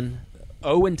 10,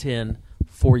 0-10,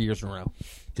 4 years in a row.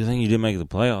 Do you think you didn't make the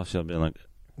playoffs? I've been like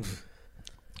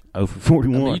 0 for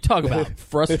 41. I mean, you talk about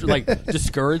frustrating, like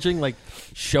discouraging, like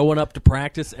showing up to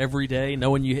practice every day,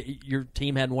 knowing your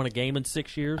team hadn't won a game in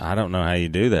 6 years. I don't know how you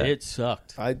do that. It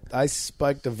sucked. I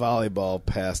spiked a volleyball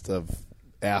past a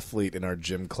athlete in our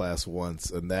gym class once,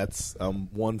 and that's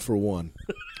 1 for 1.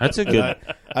 That's a good.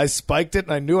 I spiked it,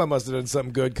 and I knew I must have done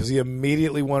something good because he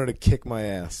immediately wanted to kick my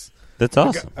ass. That's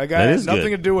awesome. I got that it is nothing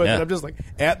good. to do with Yeah. it. I'm just like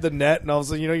at the net, and all of a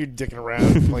sudden, you're dicking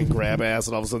around playing grab ass,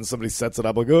 and all of a sudden somebody sets it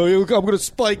up like, oh, I'm going to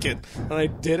spike it. And I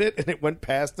did it, and it went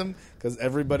past him because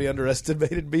everybody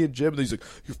underestimated me in gym. And he's like,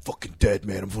 you're fucking dead,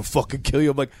 man. I'm going to fucking kill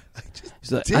you. I'm like, I just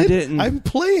He's like, did. I didn't. I'm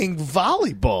playing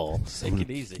volleyball. Take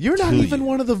it easy. You're not Kill even you.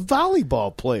 one of the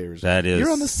volleyball players. That is- You're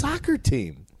on the soccer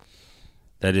team.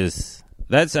 That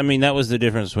was the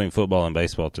difference between football and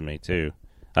baseball to me too.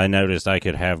 I noticed I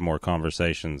could have more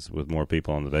conversations with more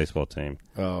people on the baseball team.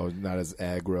 Oh, not as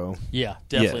aggro. Yeah,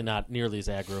 definitely Yeah. not nearly as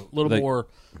aggro. A little Like- more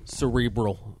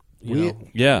cerebral. You know.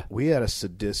 Yeah. We had a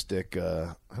sadistic.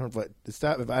 I don't know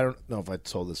I don't know if I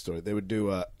told this story. They would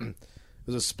do. It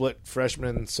was a split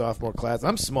freshman and sophomore class.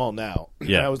 I'm small now.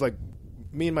 Yeah. And I was like,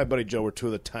 me and my buddy Joe were two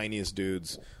of the tiniest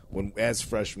dudes when, as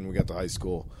freshmen, we got to high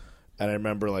school. And I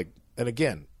remember and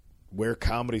again, where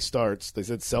comedy starts, they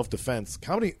said self-defense.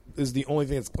 Comedy is the only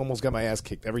thing that's almost got my ass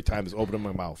kicked every time is opening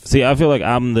my mouth. See, I feel like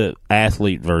I'm the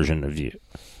athlete version of you,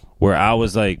 where I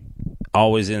was like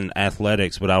always in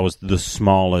athletics, but I was the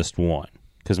smallest one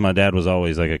because my dad was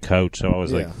always like a coach, so I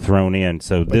was like thrown in.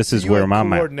 So But this is you where had my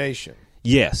mouth. coordination.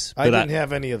 Yes, I but didn't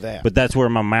have any of that. But that's where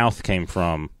my mouth came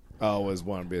from. I always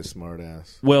want to be a smart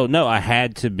ass. Well, no, I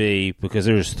had to be because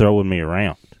they were just throwing me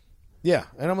around. Yeah,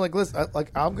 and I'm like, listen,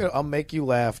 I'll make you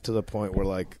laugh to the point where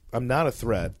like I'm not a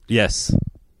threat. Yes.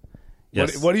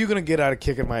 Yes. What are you going to get out of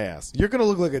kicking my ass? You're going to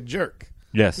look like a jerk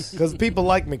Yes. because people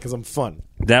like me because I'm fun.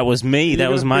 That was me.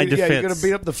 That was my defense. Yeah, you're going to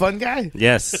beat up the fun guy.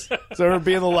 Yes. So we're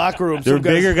be in the locker room. There were some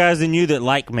guys- bigger guys than you that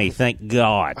like me. Thank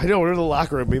God. I know we're in the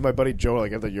locker room. Me and my buddy Joe are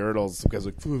like at the urinals. Some guys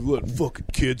are like, let fucking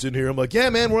kids in here. I'm like, yeah,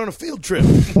 man, we're on a field trip.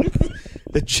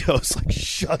 And Joe's like,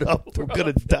 shut up, we're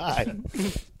gonna die.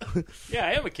 Yeah,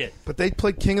 I am a kid. But they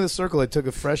played King of the Circle. They took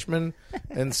a freshman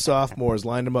and sophomores,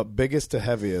 lined them up biggest to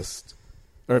heaviest,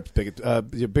 or biggest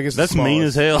to That's mean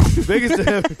as hell. biggest to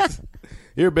heaviest.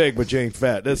 You're big, but you ain't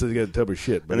fat. This is gonna tub of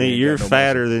shit. But I mean, you you're ain't got no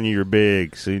fatter than you're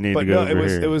big, so you need But to go no, over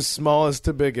here. it was smallest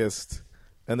to biggest,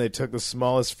 and they took the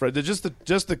smallest. Just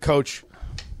the coach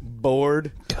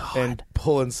bored and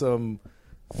pulling some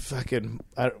fucking.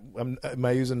 Am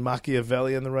I using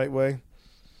Machiavelli in the right way?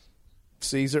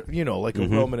 Caesar, like a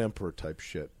Roman emperor type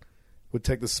shit, would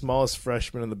take the smallest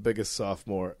freshman and the biggest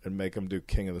sophomore and make them do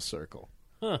King of the Circle.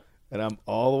 Huh. And I'm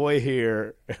all the way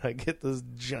here, and I get this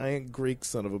giant Greek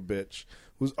son of a bitch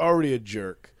who's already a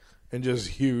jerk and just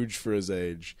huge for his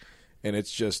age. And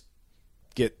it's just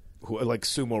like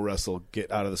sumo wrestle,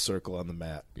 get out of the circle on the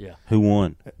mat. Yeah. Who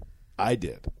won? I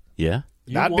did. Yeah.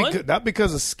 Not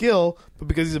because of skill, but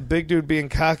because he's a big dude being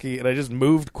cocky, and I just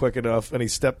moved quick enough, and he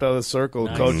stepped out of the circle.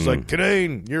 Nice. Coach was like,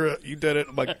 "Kanane, you did it."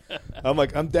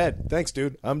 I'm dead. Thanks,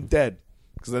 dude. I'm dead.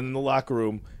 Because then in the locker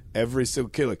room, every single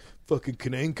kid like, fucking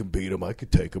Kanane can beat him. I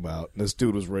could take him out. And this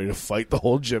dude was ready to fight the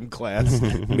whole gym class.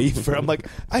 I'm like,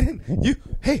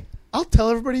 hey, I'll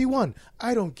tell everybody you won.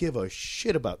 I don't give a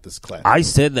shit about this class. I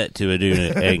said that to a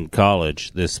dude in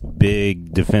college, this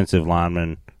big defensive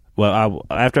lineman. Well,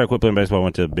 after I quit playing baseball, I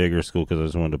went to a bigger school because I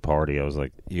just wanted to party. I was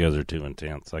like, you guys are too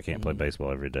intense. I can't play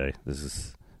baseball every day. This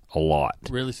is a lot.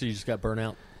 Really? So you just got burnt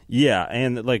out? Yeah,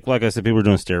 and like I said, people were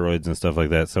doing steroids and stuff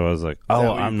like that. So I was like,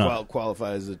 I'm not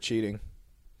qualify as a cheating.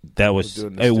 That was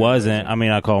it. Wasn't. I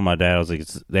mean, I called my dad. I was like,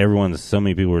 so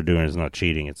many people were doing it. It's not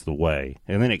cheating. It's the way.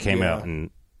 And then it came out,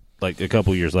 and like a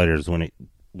couple years later is when it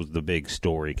was the big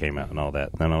story came out and all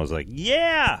that. Then I was like,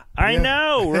 I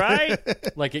know, right?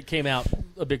 Like it came out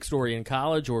a big story in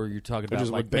college, or you're talking about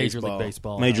like Major League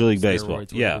Baseball? Major League Baseball,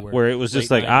 yeah, where it was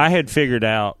just like I had figured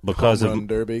out because of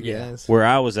derby guys. Where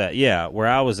I was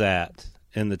at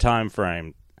in the time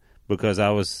frame, because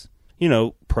I was,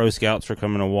 pro scouts were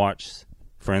coming to watch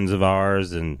friends of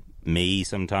ours and me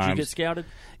sometimes. Did you get scouted?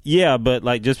 Yeah, but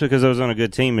like just because I was on a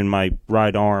good team and my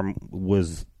right arm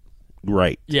was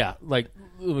great. Yeah, like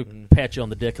let me pat you on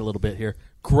the dick a little bit here.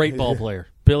 Great ball player.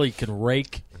 Billy can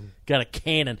rake. Got a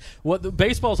cannon.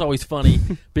 Baseball's always funny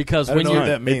because I don't know what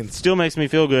that means. It still makes me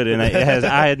feel good, and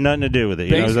I had nothing to do with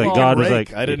it. It was like God was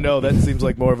like, I didn't know. That seems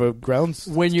like more of a grounds.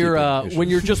 When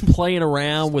you're just playing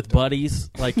around with buddies,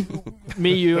 like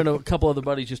me, you, and a couple other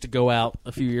buddies used to go out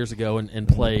a few years ago and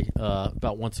play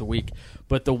about once a week.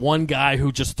 But the one guy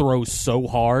who just throws so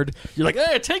hard, you're like,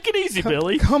 hey, take it easy,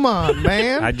 Billy. Come on,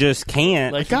 man. I just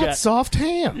can't. Like, got soft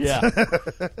hands. Yeah.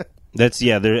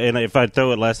 And if I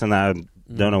throw it less than that,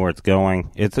 I don't know where it's going.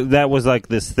 That was like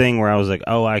this thing where I was like,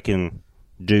 oh, I can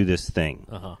do this thing.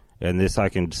 And this, I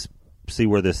can see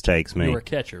where this takes me. You were a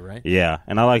catcher, right? Yeah.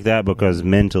 And I like that because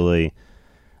mentally,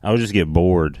 I would just get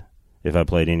bored if I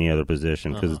played any other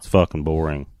position because it's fucking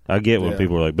boring. I get when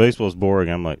people are like, baseball's boring.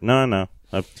 I'm like, no.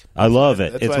 I love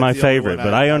it. It's my favorite,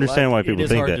 but I understand why people think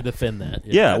that. It's hard to defend that.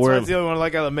 Yeah, that's why it's the only one I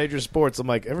like out of major sports. I'm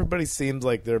like, everybody seems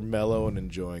like they're mellow and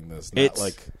enjoying this. Not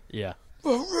like, yeah.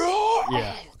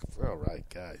 All right,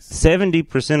 guys.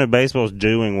 70% of baseball is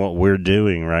doing what we're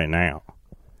doing right now.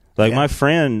 Like my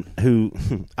friend who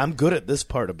I'm good at this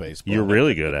part of baseball. You're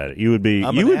really good at it. You would be.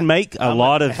 You would make a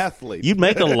lot of athlete. You'd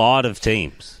make a lot of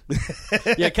teams.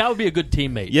 Yeah, Kyle would be a good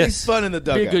teammate. Yes, he's fun in the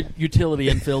dugout. Be a good utility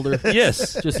infielder.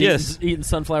 Yes, just eating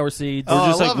sunflower seeds. Or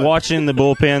just like watching the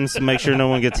bullpens, make sure no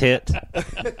one gets hit.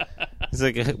 He's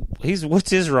like, what's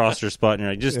his roster spot? And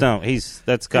you're like, just don't.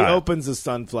 That's Kyle. He opens the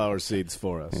sunflower seeds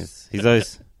for us. He's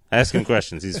always asking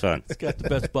questions. He's fun. He's got the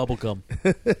best bubble gum.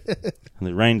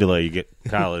 The rain delay, you get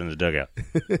Kyle in the dugout.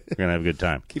 We're gonna have a good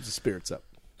time. Keeps the spirits up.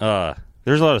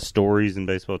 There's a lot of stories in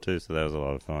baseball too, so that was a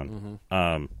lot of fun.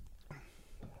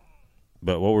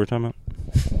 But what were we talking about?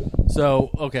 So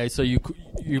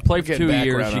you play for 2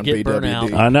 years, you get burnt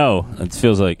out. I know it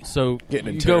feels like so.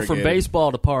 You go from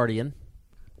baseball to partying.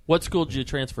 What school did you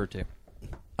transfer to?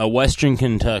 Western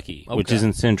Kentucky, which is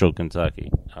in Central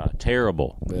Kentucky.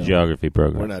 Terrible geography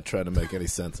program. We're not trying to make any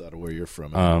sense out of where you're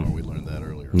from anymore. We learned that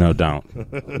earlier. No,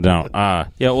 don't. Don't.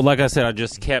 Well, like I said, I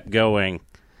just kept going.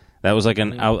 That was like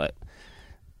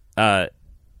where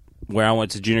I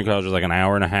went to junior college was like an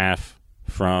hour and a half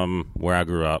from where I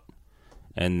grew up.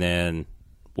 And then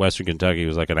Western Kentucky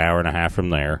was like an hour and a half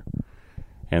from there.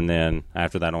 And then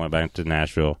after that, I went back to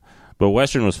Nashville. But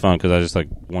Western was fun because I just like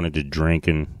wanted to drink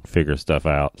and figure stuff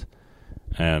out,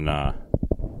 and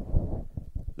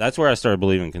that's where I started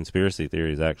believing conspiracy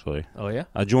theories. Actually, oh yeah,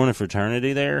 I joined a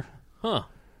fraternity there,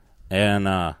 and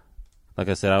like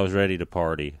I said, I was ready to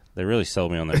party. They really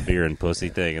sold me on that beer and pussy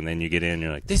thing, and then you get in, and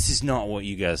you're like, "This is not what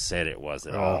you guys said it was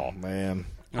at all." Oh man,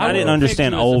 I didn't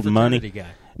understand old money. Guy.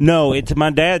 No, my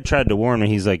dad tried to warn me.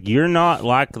 He's like, "You're not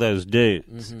like those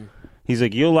dudes." Mm-hmm. He's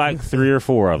like, you'll like 3 or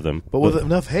 4 of them. But with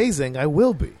enough hazing, I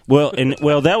will be. Well,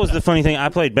 that was the funny thing. I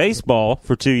played baseball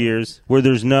for 2 years where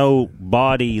there's no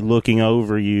body looking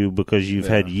over you because you've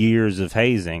had years of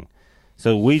hazing.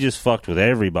 So we just fucked with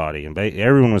everybody, and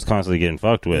everyone was constantly getting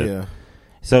fucked with. Yeah.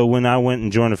 So when I went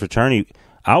and joined a fraternity,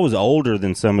 I was older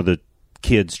than some of the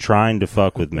kids trying to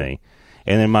fuck with me.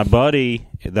 And then my buddy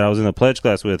that I was in the pledge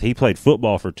class with, he played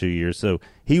football for 2 years. So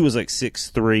he was like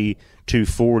 6'3",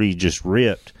 240, just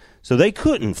ripped. So they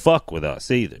couldn't fuck with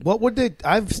us either. What would they?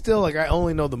 I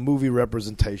only know the movie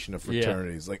representation of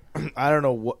fraternities. Yeah. Like, I don't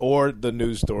know, or the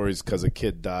news stories because a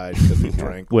kid died because he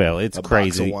drank. Well, it's a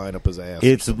crazy. Box of wine up his ass.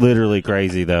 It's literally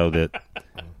crazy though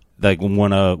like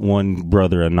one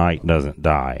brother a night doesn't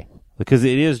die, because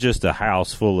it is just a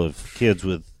house full of kids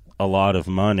with a lot of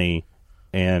money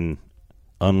and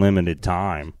unlimited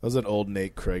time. That was an old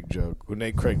Nate Craig joke. When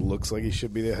Nate Craig looks like he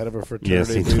should be the head of a fraternity. Yes,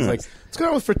 he He's does. like, what's going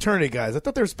on with fraternity guys? I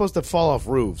thought they were supposed to fall off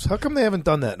roofs. How come they haven't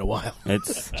done that in a while?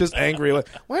 It's Just angry. Like,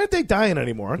 why aren't they dying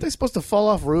anymore? Aren't they supposed to fall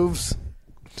off roofs?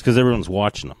 because everyone's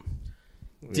watching them.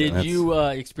 Did you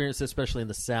experience this, especially in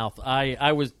the South?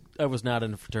 I was not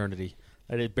in a fraternity.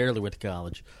 I barely went to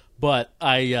college, but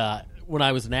when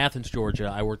I was in Athens,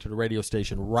 Georgia, I worked at a radio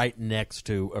station right next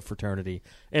to a fraternity,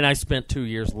 and I spent 2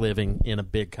 years living in a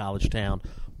big college town.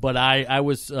 But I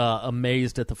was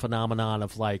amazed at the phenomenon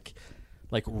of like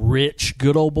rich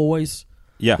good old boys.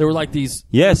 Yeah. There were like these.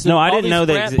 Yes, no, I all didn't these know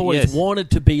that frat exi- boys yes. wanted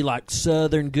to be like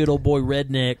Southern good old boy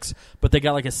rednecks, but they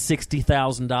got like a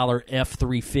 $60,000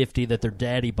 F-350 that their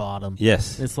daddy bought them.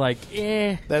 Yes. It's like,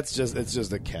 It's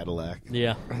just a Cadillac.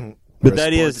 yeah. But Or a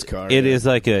that is, sports car, it yeah. is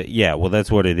like a, yeah, well,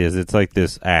 that's what it is. It's like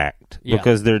this act. Yeah.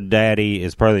 Because their daddy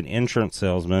is probably an insurance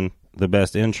salesman, the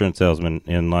best insurance salesman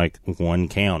in like one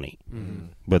county. Mm-hmm.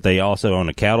 But they also own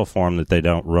a cattle farm that they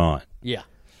don't run. Yeah.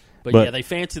 But But- yeah, they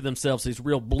fancy themselves these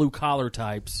real blue-collar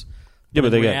types. Yeah, but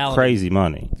in they got reality, crazy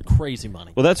money. Crazy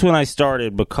money. Well, that's when I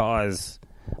started, because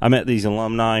I met these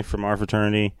alumni from our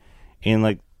fraternity, and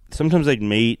like sometimes they'd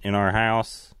meet in our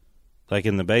house, like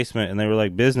in the basement, and they were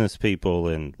like business people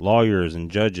and lawyers and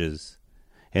judges.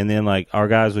 And then like our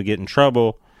guys would get in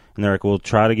trouble, and they're like, "Well,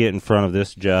 try to get in front of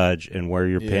this judge and wear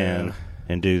your pin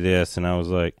and do this." And I was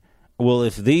like, well,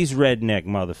 if these redneck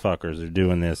motherfuckers are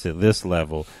doing this at this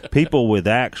level, people with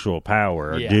actual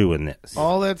power are Yeah. doing this.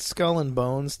 All that skull and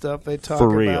bone stuff they talk For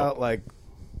real. about, like,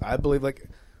 I believe, like,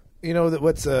 you know, that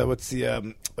what's the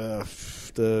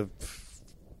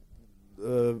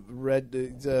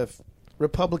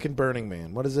Republican Burning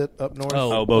Man? What is it up north?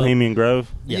 Oh, Bohemian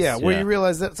Grove? Yeah, where you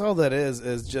realize that's all that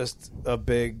is just a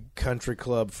big country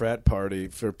club frat party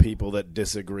for people that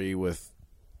disagree with,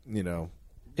 you know,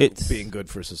 It's being good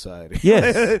for society.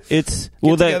 Yes, it's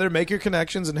Get together, make your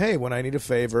connections, and hey, when I need a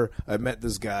favor, I met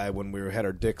this guy when we had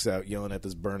our dicks out yelling at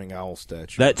this burning owl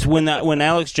statue. That's when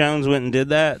Alex Jones went and did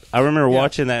that. I remember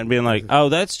watching that and being like, "Oh,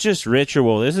 that's just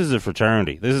ritual. This is a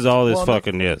fraternity. This is all this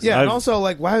fucking is." Yeah, and also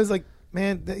like, why was like,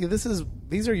 man,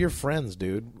 these are your friends,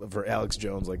 dude. For Alex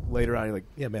Jones, like later on, you're like,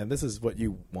 yeah, man, this is what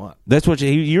you want. That's what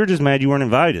you were just mad you weren't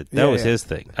invited. That was his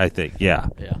thing, I think. Yeah.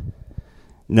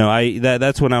 No,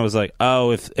 that's when I was like,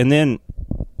 oh, and then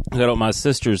my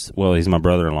sister's, well, he's my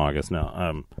brother-in-law, I guess now.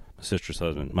 My sister's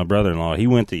husband, my brother-in-law, he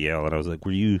went to Yale, and I was like,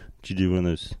 did you do one of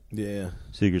those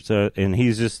secret stuff? And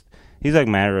he's like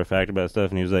matter of fact about stuff,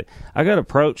 and he was like, I got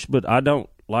approached, but I don't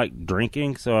like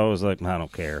drinking, so I was like, I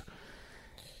don't care.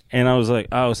 And I was like,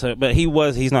 oh, so, but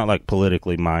he's not like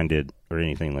politically minded or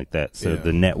anything like that, so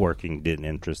the networking didn't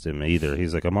interest him either.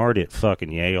 He's like, I'm already at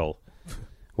fucking Yale.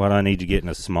 Why do I need to get in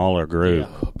a smaller group?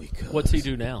 Yeah. What's he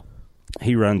do now?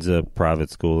 He runs a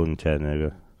private school in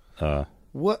Chattanooga.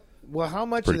 What? Well, how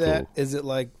much of that is it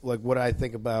like what I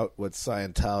think about what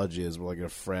Scientology is? Like a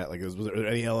frat. Like, was there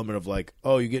any element of like,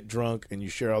 oh, you get drunk and you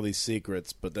share all these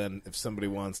secrets, but then if somebody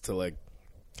wants to like,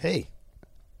 hey,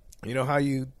 you know how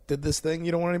you did this thing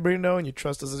you don't want anybody to know, and you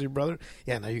trust us as your brother?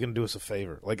 Yeah, now you're gonna do us a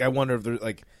favor. Like, I wonder if there's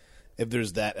like. If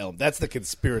there's that element, that's the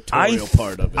conspiratorial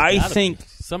part of it. I think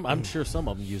I'm sure some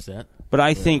of them use that. But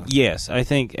I think yes,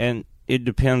 and it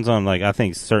depends on like I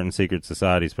think certain secret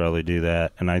societies probably do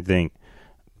that, and I think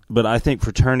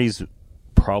fraternities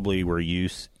probably were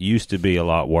used to be a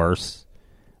lot worse,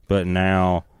 but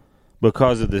now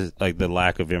because of the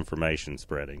lack of information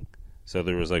spreading, so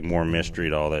there was like more mystery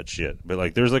to all that shit. But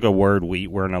like there's like a word we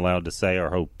weren't allowed to say our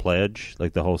whole pledge,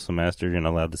 like the whole semester you're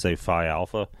not allowed to say Phi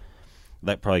Alpha.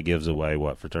 That probably gives away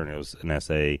what fraternity was an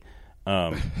SA.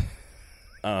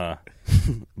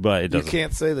 But it doesn't. You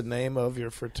can't say the name of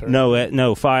your fraternity.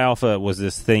 No. Phi Alpha was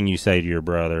this thing you say to your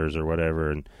brothers or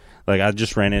whatever, and like I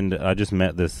just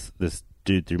met this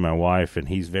dude through my wife, and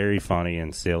he's very funny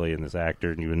and silly, and this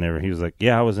actor, and he was like,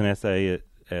 yeah, I was an SA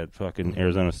at fucking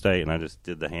Arizona State, and I just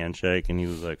did the handshake, and he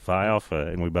was like Phi Alpha,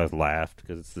 and we both laughed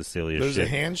because it's the silliest shit. There's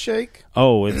a handshake?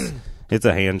 Oh, it's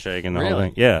a handshake and the whole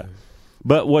thing. Yeah.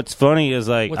 But what's funny is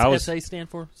like What's SA stand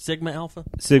for? Sigma Alpha?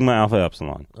 Sigma Alpha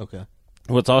Epsilon. Okay.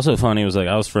 What's also funny was like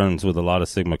I was friends with a lot of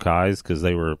Sigma Chi's because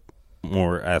they were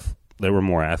more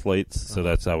athletes, so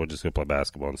that's I would just go play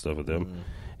basketball and stuff with them.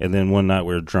 And then one night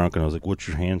we were drunk, and I was like, "What's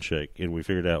your handshake?" And we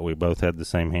figured out we both had the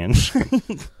same handshake.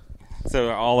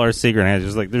 So all our secret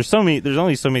handshakes, like there's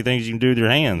only so many things you can do with your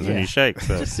hands when you shake.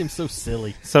 So it just seems so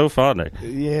silly, so funny.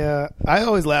 Yeah, I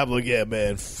always laugh like, yeah,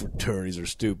 man, fraternities are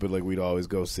stupid. Like we'd always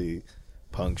go see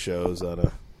punk shows on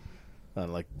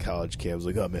on like college camps,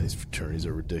 like, oh man, these fraternities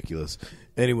are ridiculous.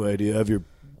 Anyway, do you have your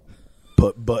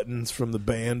buttons from the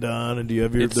band on, and do you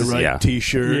have the right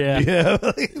T-shirt?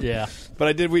 Yeah.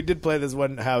 But we did play this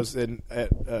one house in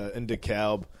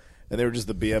DeKalb, and they were just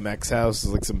the BMX house.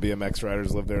 Like some BMX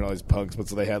riders lived there, and all these punks. But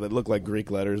so they looked like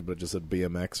Greek letters, but it just said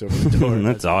BMX over the door.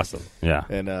 That's awesome. Yeah.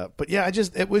 And but yeah,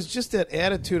 it was just that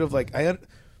attitude of like I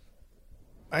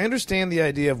understand the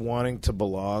idea of wanting to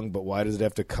belong, but why does it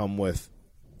have to come with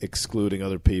excluding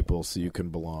other people so you can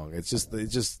belong? It's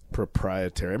just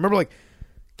proprietary. I remember like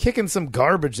kicking some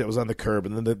garbage that was on the curb,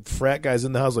 and then the frat guys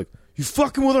in the house like, "You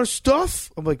fucking with our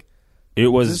stuff?" I'm like,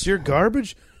 "Is this your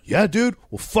garbage?" "Yeah, dude.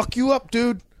 Well, fuck you up,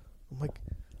 dude." I'm like,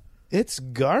 "It's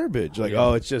garbage." Like,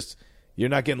 "Oh, it's just you're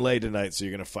not getting laid tonight, so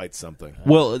you're gonna fight something."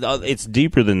 Well, it's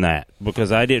deeper than that,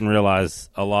 because I didn't realize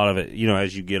a lot of it. You know,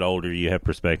 as you get older, you have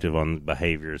perspective on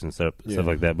behaviors and stuff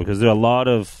like that. Because there a lot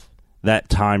of that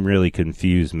time really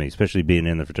confused me, especially being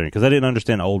in the fraternity, because I didn't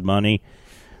understand old money.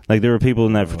 Like there were people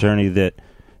in that fraternity that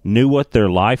knew what their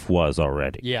life was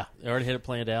already. Yeah, they already had it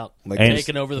planned out. Like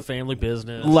taking over the family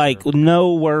business. Like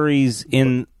no worries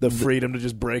in the freedom to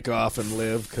just break off and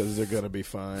live because they're going to be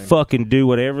fine. Fucking do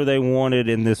whatever they wanted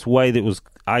in this way that was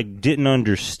I didn't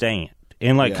understand.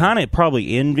 And like kind of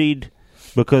probably envied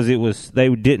because they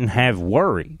didn't have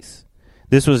worries.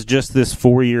 This was just this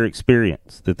 4-year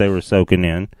experience that they were soaking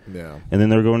in. Yeah. And then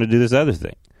they were going to do this other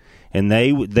thing. And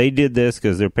they did this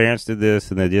because their parents did this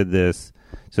and they did this.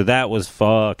 So that was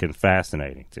fucking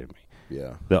fascinating to me.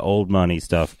 Yeah. The old money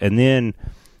stuff. And then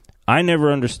I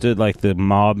never understood like the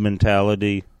mob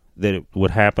mentality that it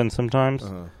would happen sometimes.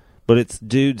 Uh-huh. But it's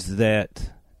dudes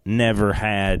that never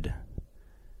had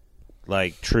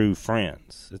like true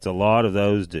friends. It's a lot of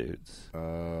those dudes.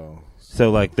 Oh.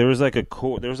 So like there was like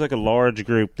a large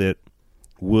group that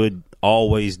would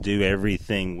always do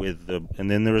everything with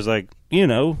and then there was like,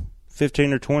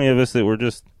 15 or 20 of us that were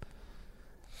just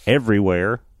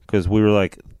everywhere because we were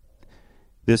like,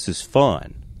 this is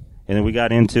fun. And then we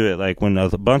got into it, like when a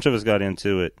bunch of us got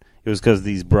into it, it was because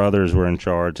these brothers were in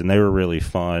charge and they were really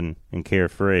fun and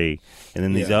carefree. And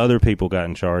then these other people got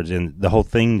in charge and the whole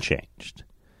thing changed.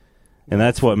 And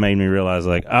that's what made me realize,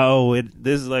 like,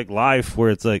 this is like life where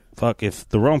it's like, fuck, if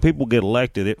the wrong people get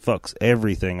elected, it fucks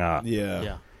everything up.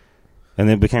 Yeah. And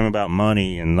then it became about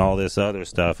money and all this other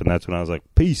stuff, and that's when I was like,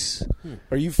 peace.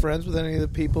 Are you friends with any of the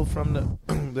people from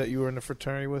that you were in the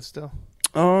fraternity with still?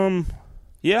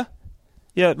 Yeah.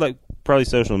 Yeah, like probably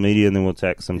social media, and then we'll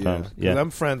text sometimes. Yeah. I'm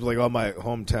friends with like all my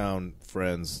hometown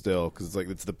friends still, because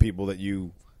it's the people that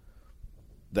your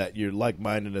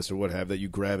like-mindedness or what have that you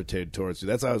gravitated towards. So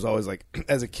that's how I was always like,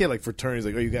 as a kid, like fraternities,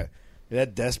 like, you're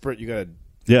that desperate, you got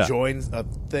to join a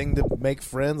thing to make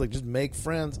friends, like just make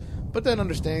friends. But then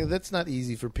understanding that's not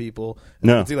easy for people.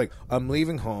 No. See, like, I'm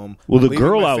leaving home. Well, I'm the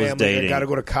girl I family, was dating, I got to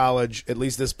go to college. At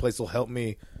least this place will help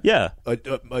me.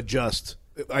 Adjust.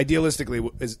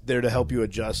 Idealistically, is there to help you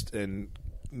adjust and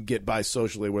get by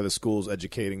socially, where the school's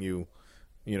educating you.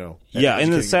 Yeah,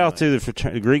 in the South too,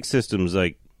 the Greek system's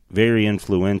like very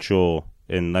influential,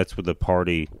 and that's with the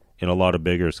party in a lot of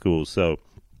bigger schools. So,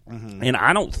 and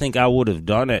I don't think I would have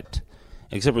done it,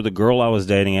 except for the girl I was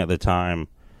dating at the time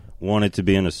wanted to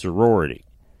be in a sorority.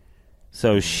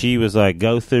 So she was like,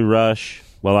 go through Rush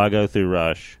while I go through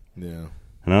Rush. Yeah.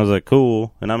 And I was like,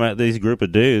 cool. And I'm at these group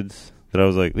of dudes that I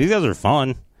was like, these guys are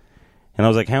fun. And I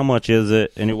was like, how much is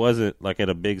it? And it wasn't like at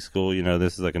a big school,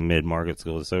 this is like a mid-market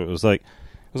school. So it was like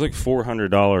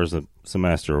 $400 a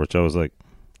semester, which I was like,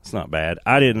 it's not bad.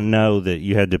 I didn't know that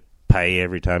you had to pay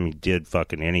every time you did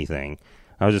fucking anything.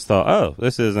 I just thought, oh,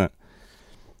 this isn't.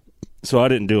 So I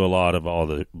didn't do a lot of all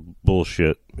the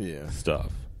bullshit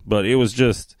stuff. But it was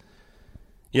just,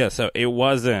 so it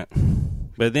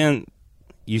wasn't. But then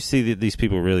you see that these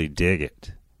people really dig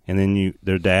it. And then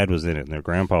their dad was in it and their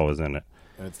grandpa was in it.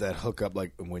 And it's that hookup,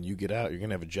 like, when you get out, you're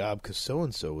going to have a job because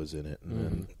so-and-so was in it. And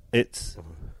then it's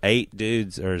 8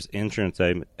 dudes or insurance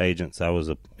agents I was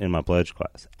in my pledge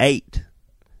class. 8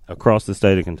 across the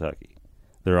state of Kentucky.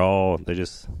 They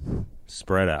just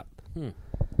spread out.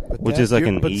 Which is like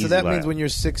an easy so that lap. means when you're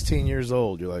 16 years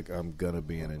old, you're like, I'm going to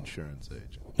be an insurance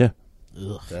agent. Yeah.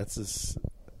 Ugh. That's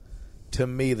to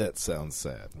me, that sounds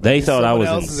sad. They thought I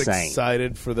was Is insane.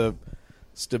 excited for the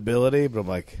stability, but I'm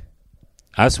like...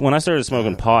 when I started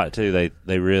smoking pot, too,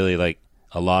 they really, like,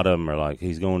 a lot of them are like,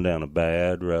 he's going down a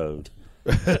bad road.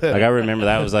 Like, I remember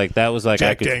that was like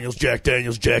Jack Daniels,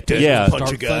 yeah,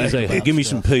 punch a guy. He's like, hey, give me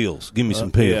some pills. Give me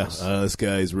some pills. This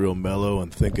guy's real mellow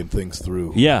and thinking things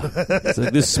through. Yeah. It's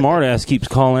like, this smart ass keeps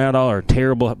calling out all our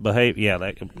terrible behavior.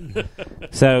 Yeah.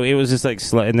 So it was just like,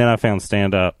 and then I found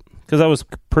stand-up, because I was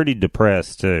pretty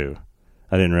depressed, too.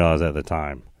 I didn't realize at the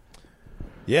time.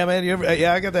 Yeah, man.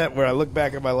 I got that where I look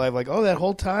back at my life like, oh, that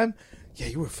whole time, yeah,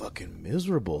 you were fucking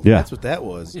miserable. Yeah. That's what that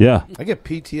was. Yeah. I get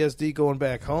PTSD going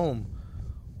back home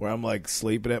where I'm like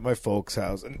sleeping at my folks'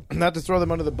 house. And not to throw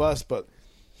them under the bus, but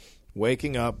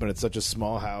waking up and it's such a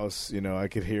small house, I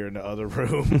could hear in the other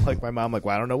room, like my mom, like,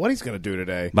 well, I don't know what he's going to do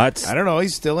today. But I don't know.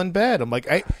 He's still in bed. I'm like,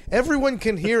 everyone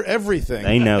can hear everything.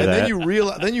 They know and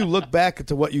that. Then you look back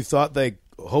to what you thought they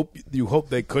hope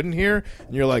they couldn't hear,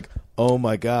 and you're like, oh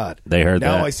my God. They heard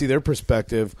now that. I see their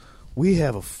perspective. We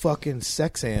have a fucking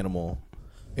sex animal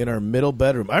in our middle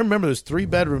bedroom. I remember there's 3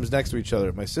 bedrooms next to each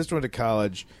other. My sister went to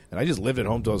college, and I just lived at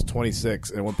home till I was 26.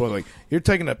 And at one point, like, you're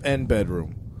taking up end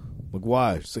bedroom. Like,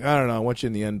 why? She's like, I don't know. I want you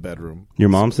in the end bedroom. Your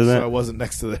mom said that? So I wasn't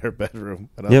next to their bedroom.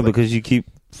 And I Yeah, was like, because you keep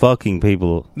fucking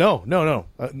people. No.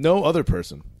 No other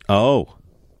person. Oh.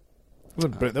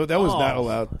 That was not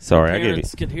allowed. Sorry, I gave you.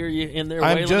 Parents could hear you in there.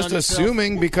 I'm wailing just on yourself.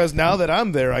 assuming because now that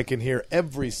I'm there, I can hear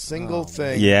every single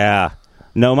thing. Yeah.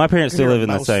 No, my parents still hear a live in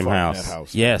the mouse same fart in house. that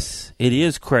house. Yes. It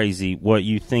is crazy what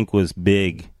you think was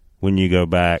big when you go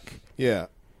back. Yeah.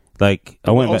 Like,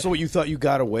 I went Also, back. what you thought you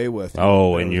got away with.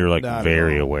 Oh, and you're like Not at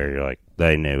very all. aware. You're like,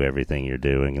 they knew everything you're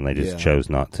doing, and they just Yeah. chose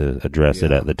not to address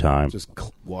it Yeah. at the time. Just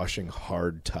washing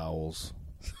hard towels.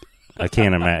 I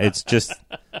can't imagine. It's just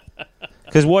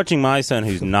because watching my son,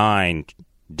 who's 9,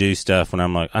 do stuff, and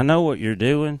I'm like, I know what you're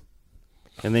doing,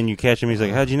 and then you catch him. He's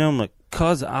like, how'd you know? I'm like,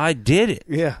 'cause I did it.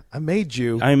 Yeah, I made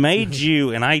you. I made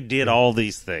you, and I did all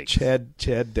these things.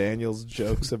 Chad Daniels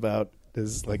jokes about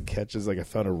his catches I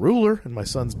found a ruler in my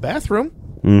son's bathroom.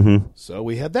 Mm-hmm. So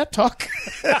we had that talk.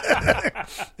 I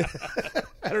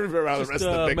don't remember how the rest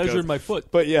of the bit measured goes. my foot.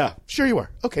 But yeah, sure you are.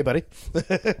 Okay, buddy.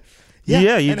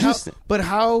 Yeah, you and just- but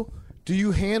how do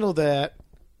you handle that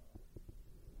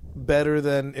better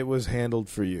than it was handled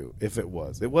for you? If it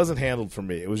wasn't handled for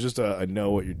me. It was just I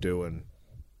know what you're doing.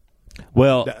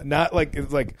 Well, Not like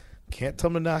it's like can't tell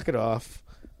him to knock it off.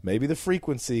 Maybe the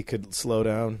frequency could slow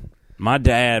down. my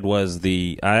dad was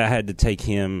I had to take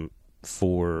him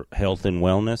for health and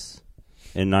wellness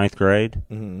in 9th grade,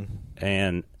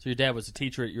 and So your dad was a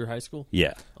teacher at your high school?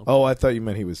 yeah, Oh, I thought you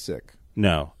meant he was sick.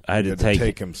 no, I had You to had to take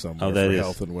take him somewhere Oh, that for is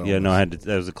health and Yeah, no, wellness. I had to.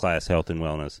 That was a class, health and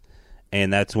wellness,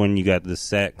 and that's when you got the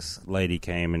sex lady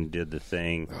came and did the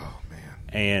thing. Oh man.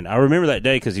 And I remember that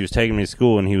day because he was taking me to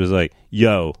school, and he was like,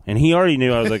 "Yo," and he already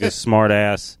knew I was like a smart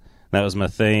ass. That was my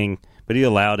thing, but he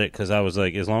allowed it because I was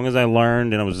like, as long as I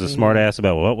learned and I was a smart ass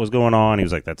about what was going on, he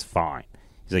was like, "That's fine."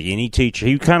 He's like, any teacher.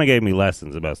 He kind of gave me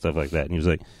lessons about stuff like that, and he was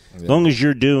like, as long as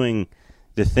you're doing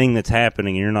the thing that's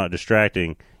happening and you're not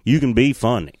distracting, you can be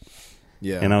funny.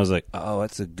 Yeah. And I was like, oh,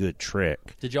 that's a good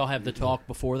trick. Did y'all have the talk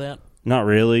before that? Not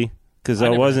really, because I I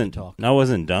never had wasn't. to talk. I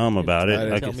wasn't dumb about it.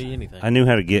 Didn't I tell could- me anything. I knew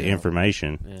how to get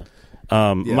information.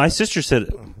 Yeah. My sister said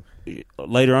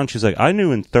later on, she's like, I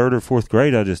knew in 3rd or 4th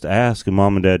grade. I just asked, and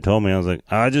mom and dad told me. I was like,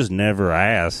 I just never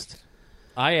asked.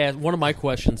 I asked, one of my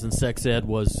questions in sex ed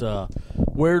was,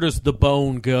 where does the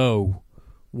bone go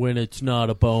when it's not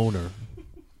a boner?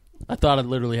 I thought I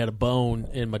literally had a bone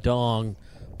in my dong,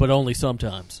 but only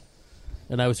sometimes.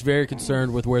 And I was very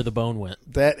concerned with where the bone went.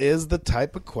 That is the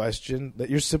type of question that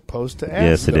you're supposed to ask.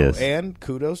 Yes, it though. is. And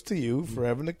kudos to you for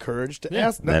having the courage to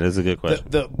ask. That is a good question.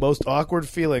 The most awkward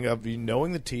feeling of you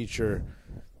knowing the teacher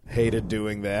hated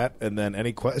doing that, and then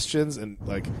any questions, and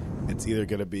it's either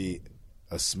going to be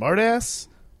a smart ass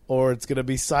or it's going to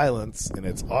be silence, and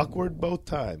it's awkward both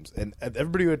times. And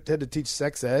everybody who had to teach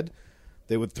sex ed,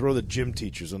 they would throw the gym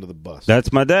teachers under the bus.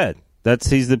 That's my dad.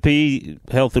 He's the PE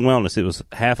health and wellness. It was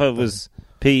half of his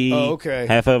PE, Oh, okay.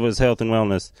 half of his health and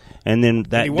wellness, and then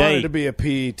that he day wanted to be a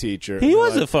PE teacher. he And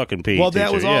was they're a fucking PE. Well, teacher,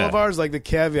 that was all yeah. of ours. Like the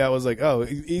caveat was like, oh,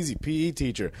 easy PE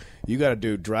teacher. You got to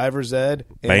do driver's ed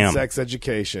and Bam. sex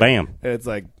education. Bam. And it's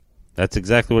like That's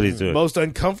exactly what he's doing. most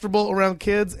uncomfortable around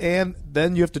kids, and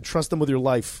then you have to trust them with your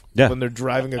life Yeah. when they're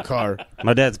driving a car.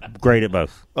 My dad's great at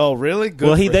both. Oh, really? Good.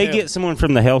 Well, for they him. get someone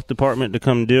from the health department to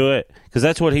come do it because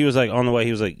that's what he was like on the way.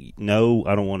 He was like, "No,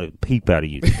 I don't want to peep out of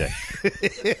you today,"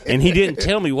 and he didn't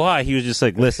tell me why. He was just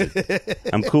like, "Listen,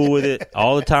 I'm cool with it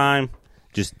all the time,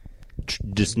 just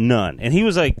none." And he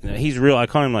was like, he's real. I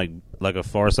call him like a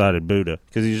far-sighted Buddha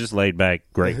because he's just laid back,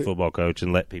 great football coach,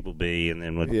 and let people be, and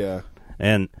then would Yeah.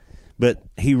 But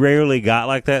he rarely got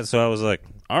like that, so I was like,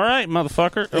 "All right,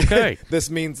 motherfucker, okay."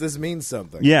 This means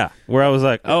something. Yeah, where I was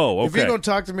like, "Oh, okay." If you don't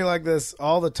talk to me like this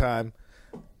all the time,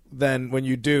 then when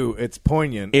you do, it's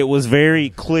poignant. It was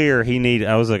very clear he needed.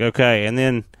 I was like, okay. And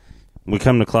then we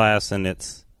come to class, and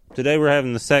today we're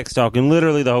having the sex talk, and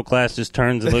literally the whole class just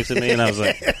turns and looks at me, and I was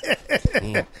like,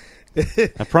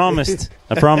 I promised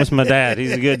my dad.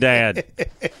 He's a good dad.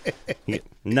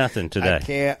 Nothing today. I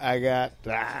can't. I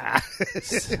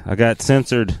got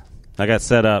censored. I got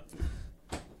set up.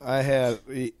 I had.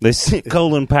 They sent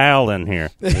Colin Powell in here.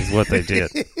 Is what they did.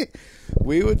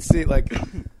 We would see like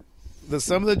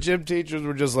some of the gym teachers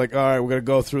were just like, all right, we're gonna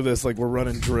go through this like we're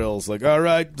running drills. Like, all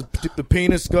right, the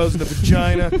penis goes in the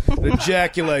vagina, it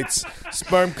ejaculates,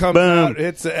 sperm comes out,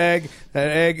 hits the egg,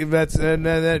 and then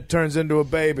it turns into a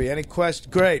baby. Any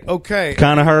question? Great, okay.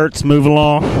 Kind of hurts. Move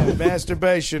along.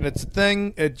 Masturbation, it's a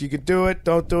thing. You could do it.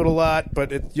 Don't do it a lot,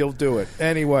 but you'll do it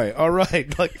anyway. All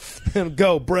right, like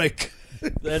go break.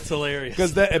 That's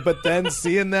hilarious. But then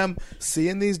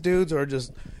seeing these dudes are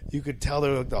just. You could tell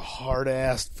they're like the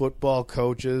hard-ass football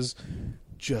coaches,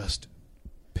 just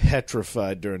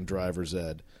petrified during driver's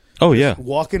ed. Oh, yeah.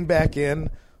 Walking back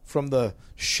in from the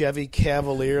Chevy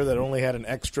Cavalier that only had an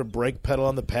extra brake pedal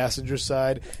on the passenger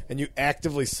side, and you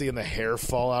actively seeing the hair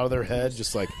fall out of their head,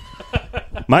 just like...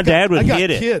 My dad would hit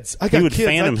it. Kids. He would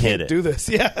phantom hit it. Do this,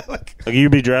 yeah. Like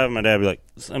you'd be driving, my dad would be like,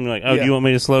 I'm like, oh, do you want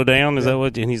me to slow down? Is that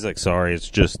what? And he's like, sorry, it's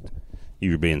just...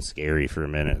 You were being scary for a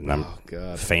minute, and I'm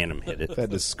phantom hit it. I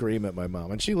had to scream at my mom,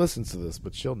 and she listens to this,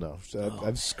 but she'll know.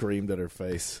 I've screamed at her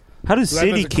face. How do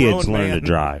city kids learn to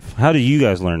drive? How do you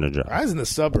guys learn to drive? I was in the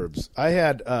suburbs. I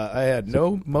had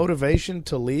no motivation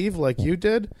to leave like you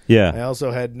did. Yeah. I also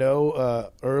had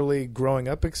no early growing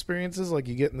up experiences like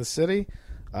you get in the city.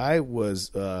 I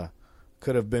was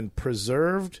could have been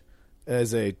preserved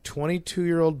as a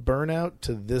 22-year-old burnout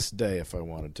to this day if I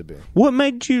wanted to be. What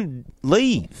made you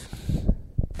leave?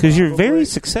 Because you're very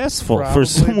successful for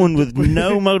someone with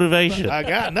no motivation. I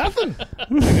got nothing.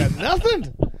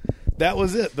 That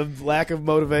was it. The lack of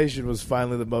motivation was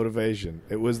finally the motivation.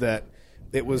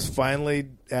 It was finally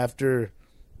after,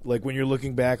 like when you're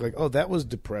looking back, like, oh, that was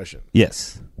depression.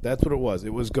 Yes. That's what it was.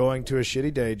 It was going to a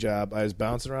shitty day job. I was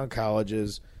bouncing around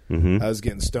colleges. I was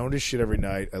getting stoned as shit every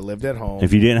night. I lived at home.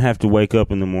 If you didn't have to wake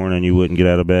up in the morning, you wouldn't get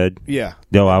out of bed? Yeah.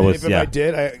 No, If I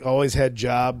did, I always had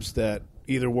jobs that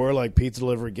either were like pizza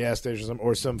delivery, gas station,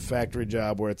 or some factory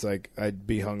job where it's like I'd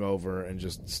be hungover and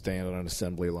just stand on an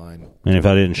assembly line. And if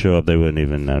I didn't show up, they wouldn't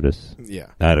even notice. Yeah.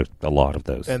 I had a lot of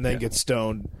those. And then get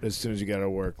stoned as soon as you got to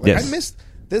work. Like, yes.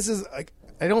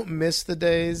 I don't miss the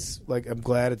days. Like, I'm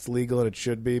glad it's legal and it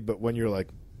should be, but when you're like,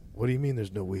 what do you mean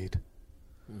there's no weed?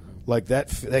 Like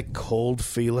that cold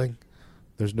feeling.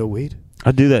 There's no weed.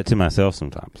 I do that to myself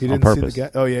sometimes. You didn't on purpose. see the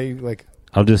guy? Oh yeah, you like.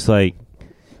 I'll just like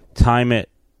time it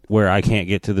where I can't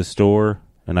get to the store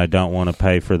and I don't want to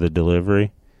pay for the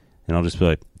delivery, and I'll just be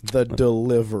like the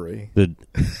delivery. Isn't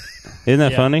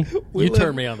that funny? You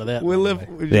turned me onto that. We live.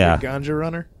 Yeah, a ganja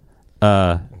runner.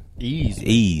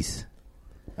 Ease.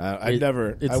 It's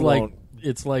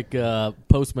like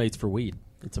Postmates for weed.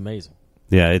 It's amazing.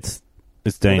 Yeah, it's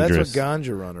dangerous. Well, that's what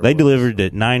ganja runner. They delivered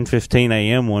at 9:15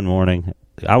 a.m. one morning.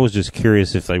 I was just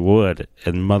curious if they would,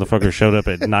 and motherfucker showed up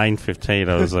at 9:15.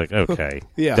 I was like, okay,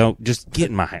 yeah, don't just get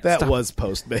in my house. That was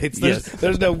Postmates.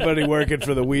 There's nobody working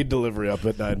for the weed delivery up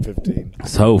at 9:15.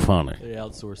 So funny. They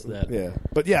outsourced that. Yeah,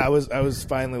 but yeah, I was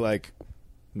finally like,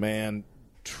 man,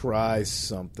 try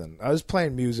something. I was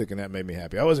playing music, and that made me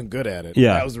happy. I wasn't good at it.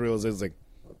 Yeah, that was the realization. Like,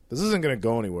 this isn't going to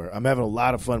go anywhere. I'm having a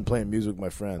lot of fun playing music with my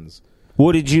friends.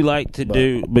 What did you like to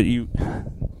do?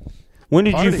 When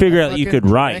did you figure out that you could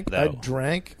write, though? I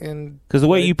drank and... Because the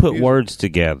way you put words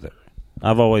together,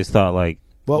 I've always thought, like,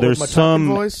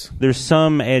 there's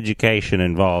some education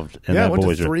involved in that. I went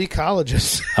to 3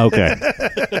 colleges. Okay.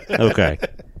 Okay.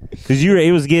 Because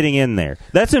it was getting in there.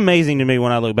 That's amazing to me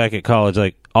when I look back at college,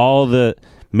 like, all the...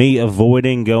 me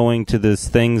avoiding going to these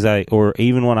things, or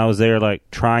even when I was there,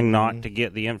 like, trying not to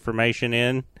get the information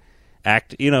in.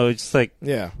 It's like,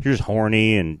 you're just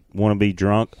horny and want to be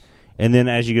drunk. And then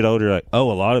as you get older, you're like,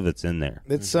 oh, a lot of it's in there.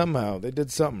 It's somehow. They did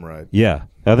something right. Yeah.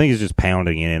 I think it's just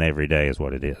pounding it in every day is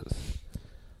what it is.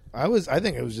 I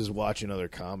think it was just watching other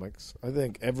comics. I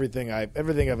think everything I've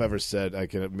ever said, I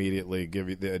can immediately give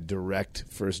you the direct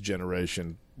first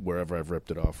generation wherever I've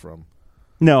ripped it off from.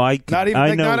 No,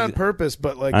 not on purpose,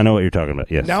 but like I know what you're talking about.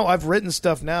 Yes. Now I've written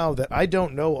stuff now that I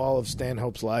don't know all of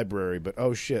Stanhope's library, but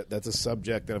oh shit, that's a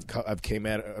subject that I've come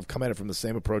at it from the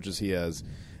same approach as he has,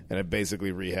 and I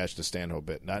basically rehashed a Stanhope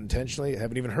bit, not intentionally. I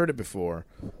haven't even heard it before,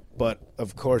 but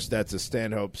of course that's a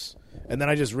Stanhope's. And then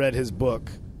I just read his book,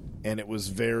 and it was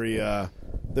very.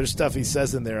 There's stuff he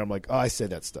says in there. I'm like, oh, I say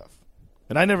that stuff,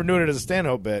 and I never knew it as a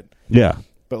Stanhope bit. Yeah.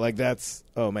 But like that's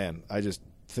man, I just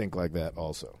think like that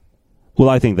also. Well,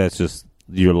 I think that's just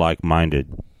you're like-minded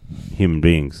human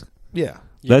beings. Yeah.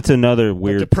 That's another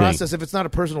weird to process, thing. if it's not a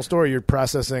personal story, you're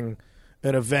processing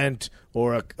an event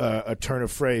or a turn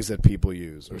of phrase that people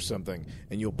use or something,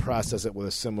 and you'll process it with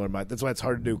a similar mind. That's why it's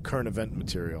hard to do current event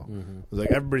material. It's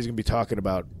like everybody's going to be talking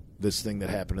about this thing that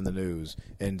happened in the news,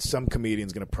 and some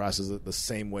comedian's going to process it the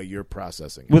same way you're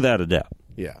processing it. Without a doubt.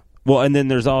 Yeah. Well, and then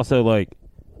there's also, like,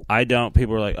 I don't.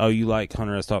 People are like, oh, you like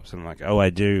Hunter S. Thompson? I'm like, oh, I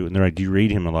do. And they're like, do you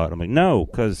read him a lot? I'm like, no,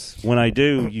 because when I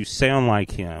do, you sound like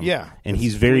him. Yeah. And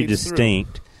he's very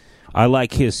distinct. Through. I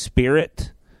like his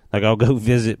spirit. Like, I'll go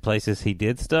visit places he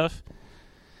did stuff,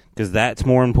 because that's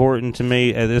more important to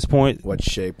me at this point. What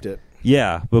shaped it?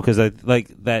 Yeah, because I like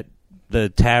that. The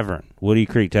tavern, Woody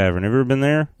Creek Tavern. Ever been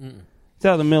there? Mm-mm. It's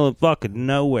out in the middle of fucking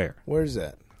nowhere. Where's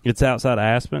that? It's outside of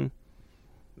Aspen.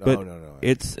 No.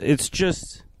 It's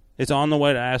just, it's on the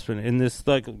way to Aspen in this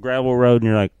like gravel road, and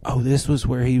you're like, oh, this was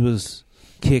where he was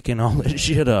kicking all that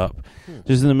shit up.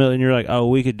 Just in the middle, and you're like, oh,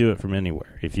 we could do it from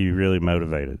anywhere if you really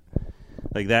motivated.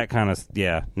 Like that kind of,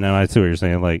 yeah. No, I see what you're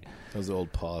saying. Like, that was the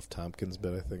old Paul F. Tompkins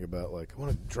bit I think about. Like, I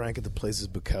want to drink at the places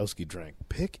Bukowski drank.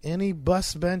 Pick any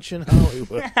bus bench in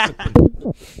Hollywood.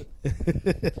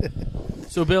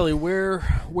 So, Billy, where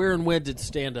and when did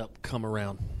stand-up come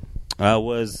around? I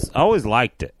always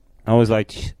liked it. I always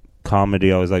liked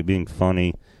comedy. I always liked being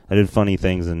funny. I did funny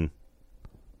things in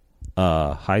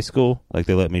high school. Like,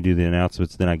 they let me do the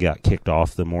announcements. Then I got kicked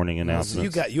off the morning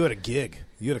announcements. So you had a gig.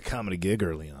 You had a comedy gig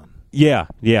early on. Yeah,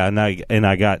 and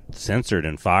I got censored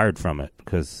and fired from it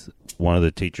because one of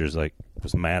the teachers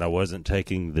was mad I wasn't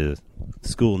taking the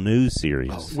school news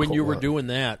series. When you were doing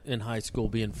that in high school,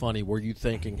 being funny, were you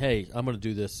thinking, "Hey, I'm going to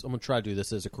do this. I'm going to try to do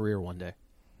this as a career one day"?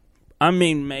 I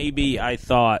mean, maybe I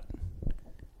thought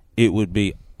it would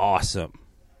be awesome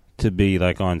to be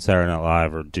like on Saturday Night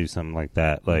Live or do something like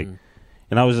that. Like,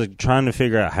 and I was like trying to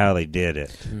figure out how they did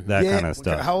it, that kind of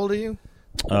stuff. How old are you?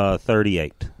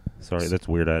 38. Sorry, that's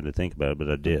weird. I had to think about it, but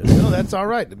I did. No, that's all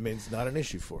right. It means it's not an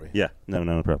issue for you. Yeah,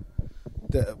 no problem.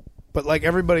 But like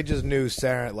everybody just knew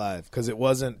Saturday Night Live because it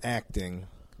wasn't acting.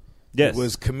 Yes, it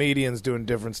was comedians doing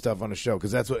different stuff on a show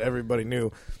because that's what everybody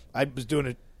knew. I was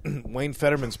doing Wayne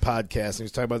Fetterman's podcast, and he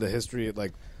was talking about the history of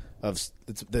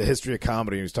the history of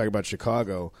comedy. And he was talking about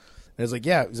Chicago, and it's like,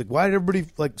 yeah, he's like, why did everybody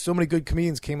so many good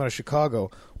comedians came out of Chicago?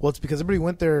 Well, it's because everybody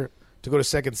went there to go to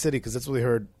Second City because that's what they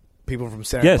heard. People from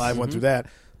Saturday Night Live went through that.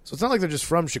 So it's not like they're just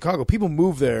from Chicago. People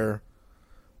move there.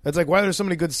 It's like, why are there so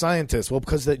many good scientists? Well,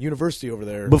 because that university over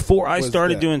there. Before I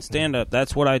started doing stand-up,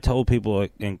 that's what I told people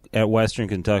at Western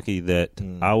Kentucky that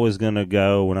I was going to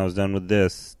go, when I was done with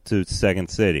this, to Second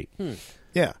City.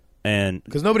 Yeah. And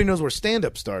because nobody knows where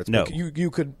stand-up starts. No. But you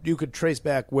could trace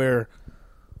back where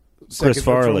Chris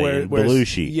Farley and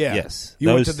Belushi. Yeah. Yes.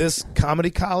 You went to this comedy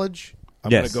college?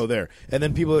 I'm going to go there. And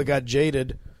then people that got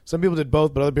jaded, some people did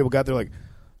both, but other people got there like,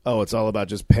 oh, it's all about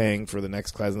just paying for the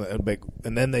next class.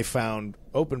 And then they found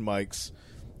open mics.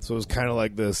 So it was kind of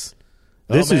like this.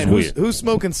 This is weird. Who's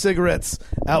smoking cigarettes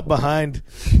out behind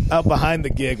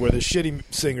the gig where the shitty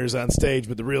singer's on stage,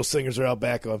 but the real singers are out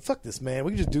back going, fuck this, man.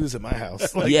 We can just do this at my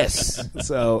house. Yes.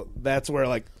 So that's where,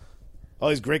 all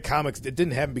these great comics, it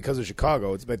didn't happen because of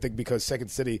Chicago. It's, I think, because Second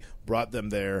City brought them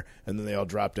there, and then they all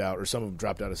dropped out, or some of them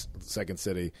dropped out of Second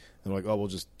City. And they're like, oh, we'll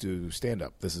just do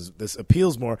stand-up. This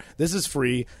appeals more. This is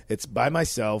free. It's by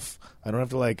myself. I don't have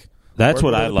to, That's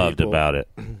what I loved about it,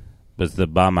 was the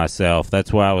by myself.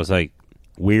 That's why I was,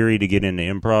 weary to get into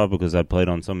improv, because I played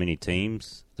on so many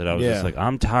teams that I was just like,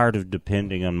 I'm tired of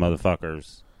depending on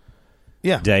motherfuckers.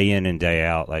 Yeah. Day in and day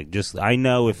out. I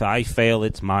know if I fail,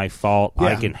 it's my fault. Yeah.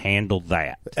 I can handle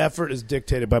that. The effort is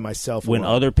dictated by myself. When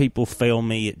other people fail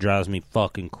me, it drives me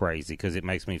fucking crazy because it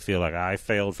makes me feel like I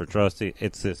failed for trusting.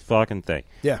 It's this fucking thing.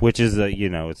 Yeah. Which is,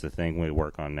 it's the thing we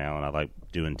work on now, and I like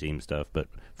doing team stuff. But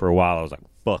for a while, I was like,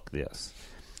 fuck this.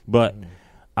 But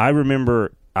I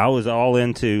remember I was all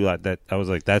into that. I was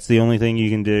like, that's the only thing you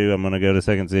can do. I'm going to go to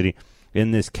Second City.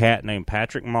 And this cat named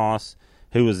Patrick Moss,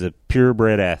 who was a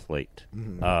purebred athlete.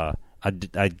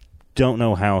 I don't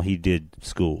know how he did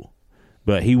school,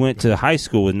 but he went to high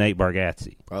school with Nate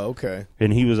Bargatze. Oh, okay.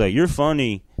 And he was like, you're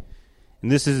funny. And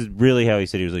this is really how he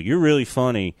said it. He was like, you're really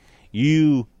funny.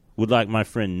 You would like my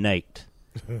friend Nate.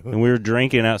 And we were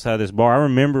drinking outside this bar. I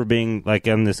remember being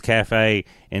in this cafe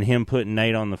and him putting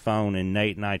Nate on the phone and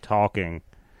Nate and I talking.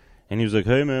 And he was like,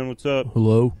 hey, man, what's up?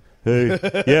 Hello. Hey.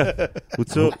 Yeah.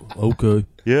 What's up? Okay.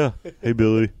 Yeah. Hey,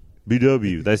 Billy.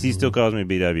 BW. He still calls me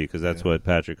BW because that's what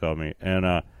Patrick called me. And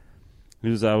I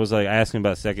was asking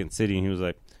about Second City, and he was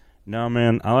like, "No,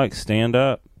 man, I like stand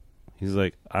up." He's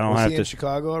like, "I don't have to." Was he in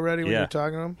Chicago already when you were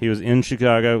talking to him? He was in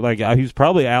Chicago. He was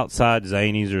probably outside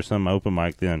Zanies or some open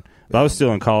mic then. But I was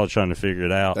still in college trying to figure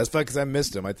it out. That's fine because I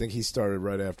missed him. I think he started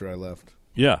right after I left.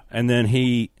 Yeah, and then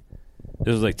this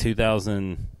was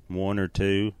 2000. 1 or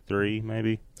 2, 3,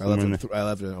 maybe. I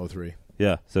left in 03.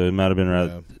 Yeah, so it might have been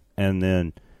right. Yeah. And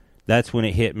then that's when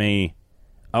it hit me,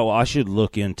 oh, I should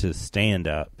look into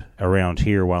stand-up around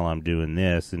here while I'm doing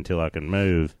this until I can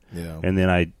move. Yeah. And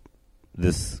then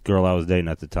this girl I was dating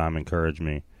at the time encouraged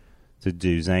me to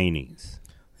do zanies.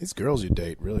 These girls you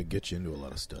date really get you into a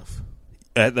lot of stuff.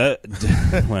 Well,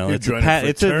 it's a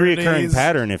reoccurring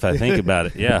pattern if I think about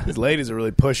it. Yeah, these ladies are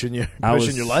really pushing your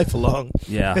life along.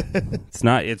 Yeah,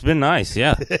 it's been nice.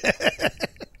 Yeah,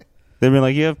 they've been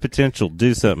like, you have potential,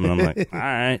 do something. And I'm like, all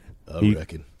right, I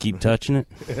reckon. Keep touching it.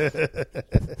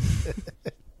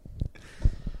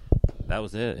 That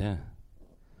was it. Yeah.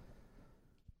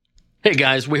 Hey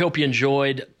guys, we hope you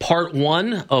enjoyed part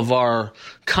 1 of our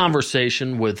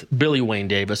conversation with Billy Wayne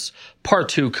Davis. Part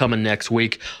 2 coming next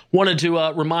week. Wanted to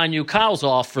remind you, Kyle's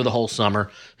off for the whole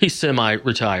summer. He's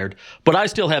semi-retired, but I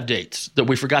still have dates that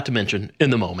we forgot to mention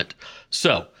in the moment.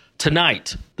 So,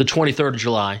 tonight, the 23rd of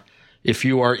July, if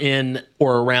you are in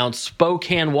or around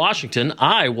Spokane, Washington,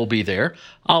 I will be there.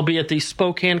 I'll be at the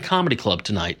Spokane Comedy Club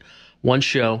tonight. One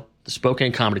show. The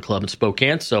Spokane Comedy Club in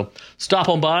Spokane. So stop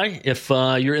on by if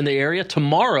you're in the area.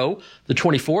 Tomorrow, the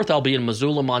 24th, I'll be in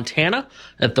Missoula, Montana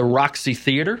at the Roxy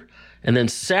Theater. And then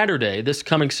Saturday, this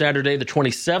coming Saturday, the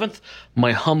 27th,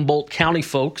 my Humboldt County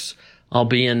folks, I'll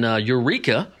be in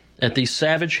Eureka at the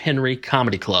Savage Henry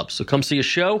Comedy Club. So come see a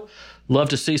show. Love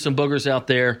to see some boogers out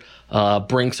there.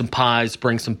 Bring some pies,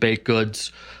 bring some baked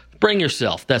goods. Bring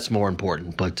yourself. That's more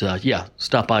important. But, yeah,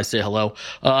 stop by, say hello.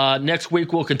 Next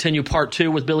week, we'll continue part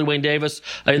 2 with Billy Wayne Davis.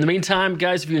 In the meantime,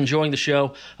 guys, if you're enjoying the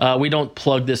show, we don't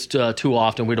plug this too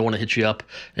often. We don't want to hit you up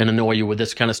and annoy you with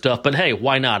this kind of stuff. But, hey,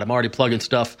 why not? I'm already plugging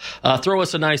stuff. Throw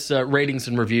us a nice ratings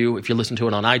and review if you listen to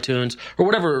it on iTunes or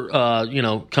whatever,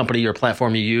 company or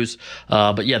platform you use.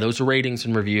 But, yeah, those ratings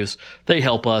and reviews, they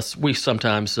help us. We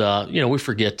sometimes, we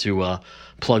forget to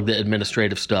plug the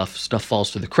administrative stuff. Stuff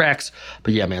falls through the cracks.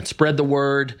 But yeah, man, spread the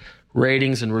word,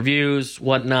 ratings and reviews,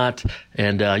 whatnot.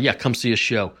 And come see a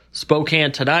show.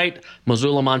 Spokane tonight,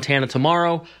 Missoula, Montana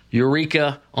tomorrow,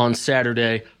 Eureka on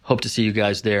Saturday. Hope to see you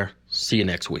guys there. See you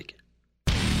next week.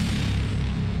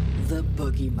 The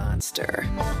Boogie Monster.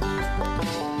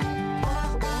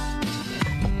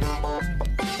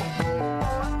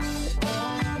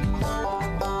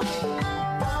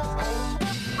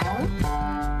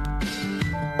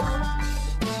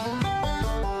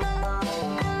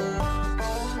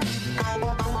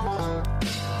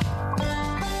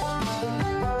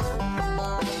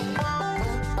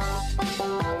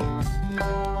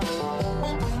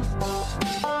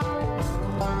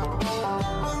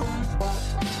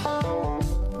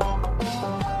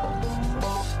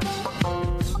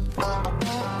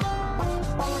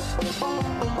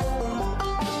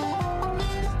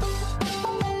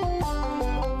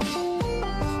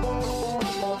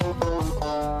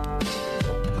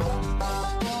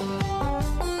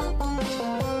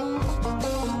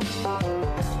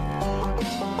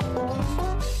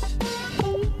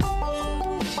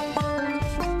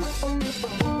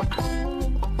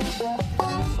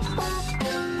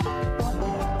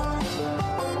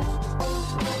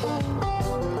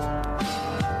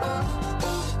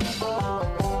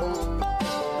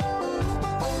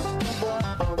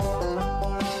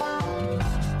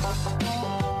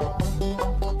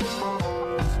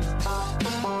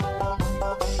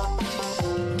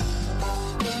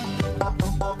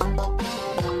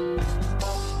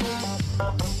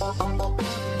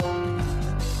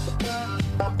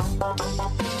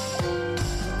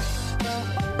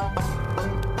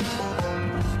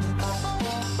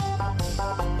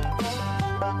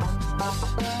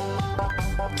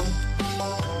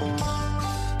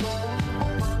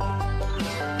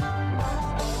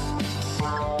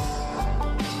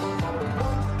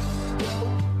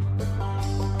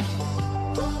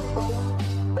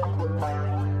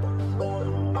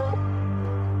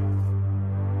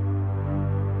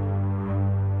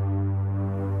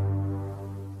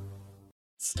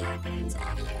 Starburns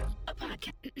Audio,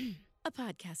 a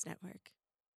podcast network.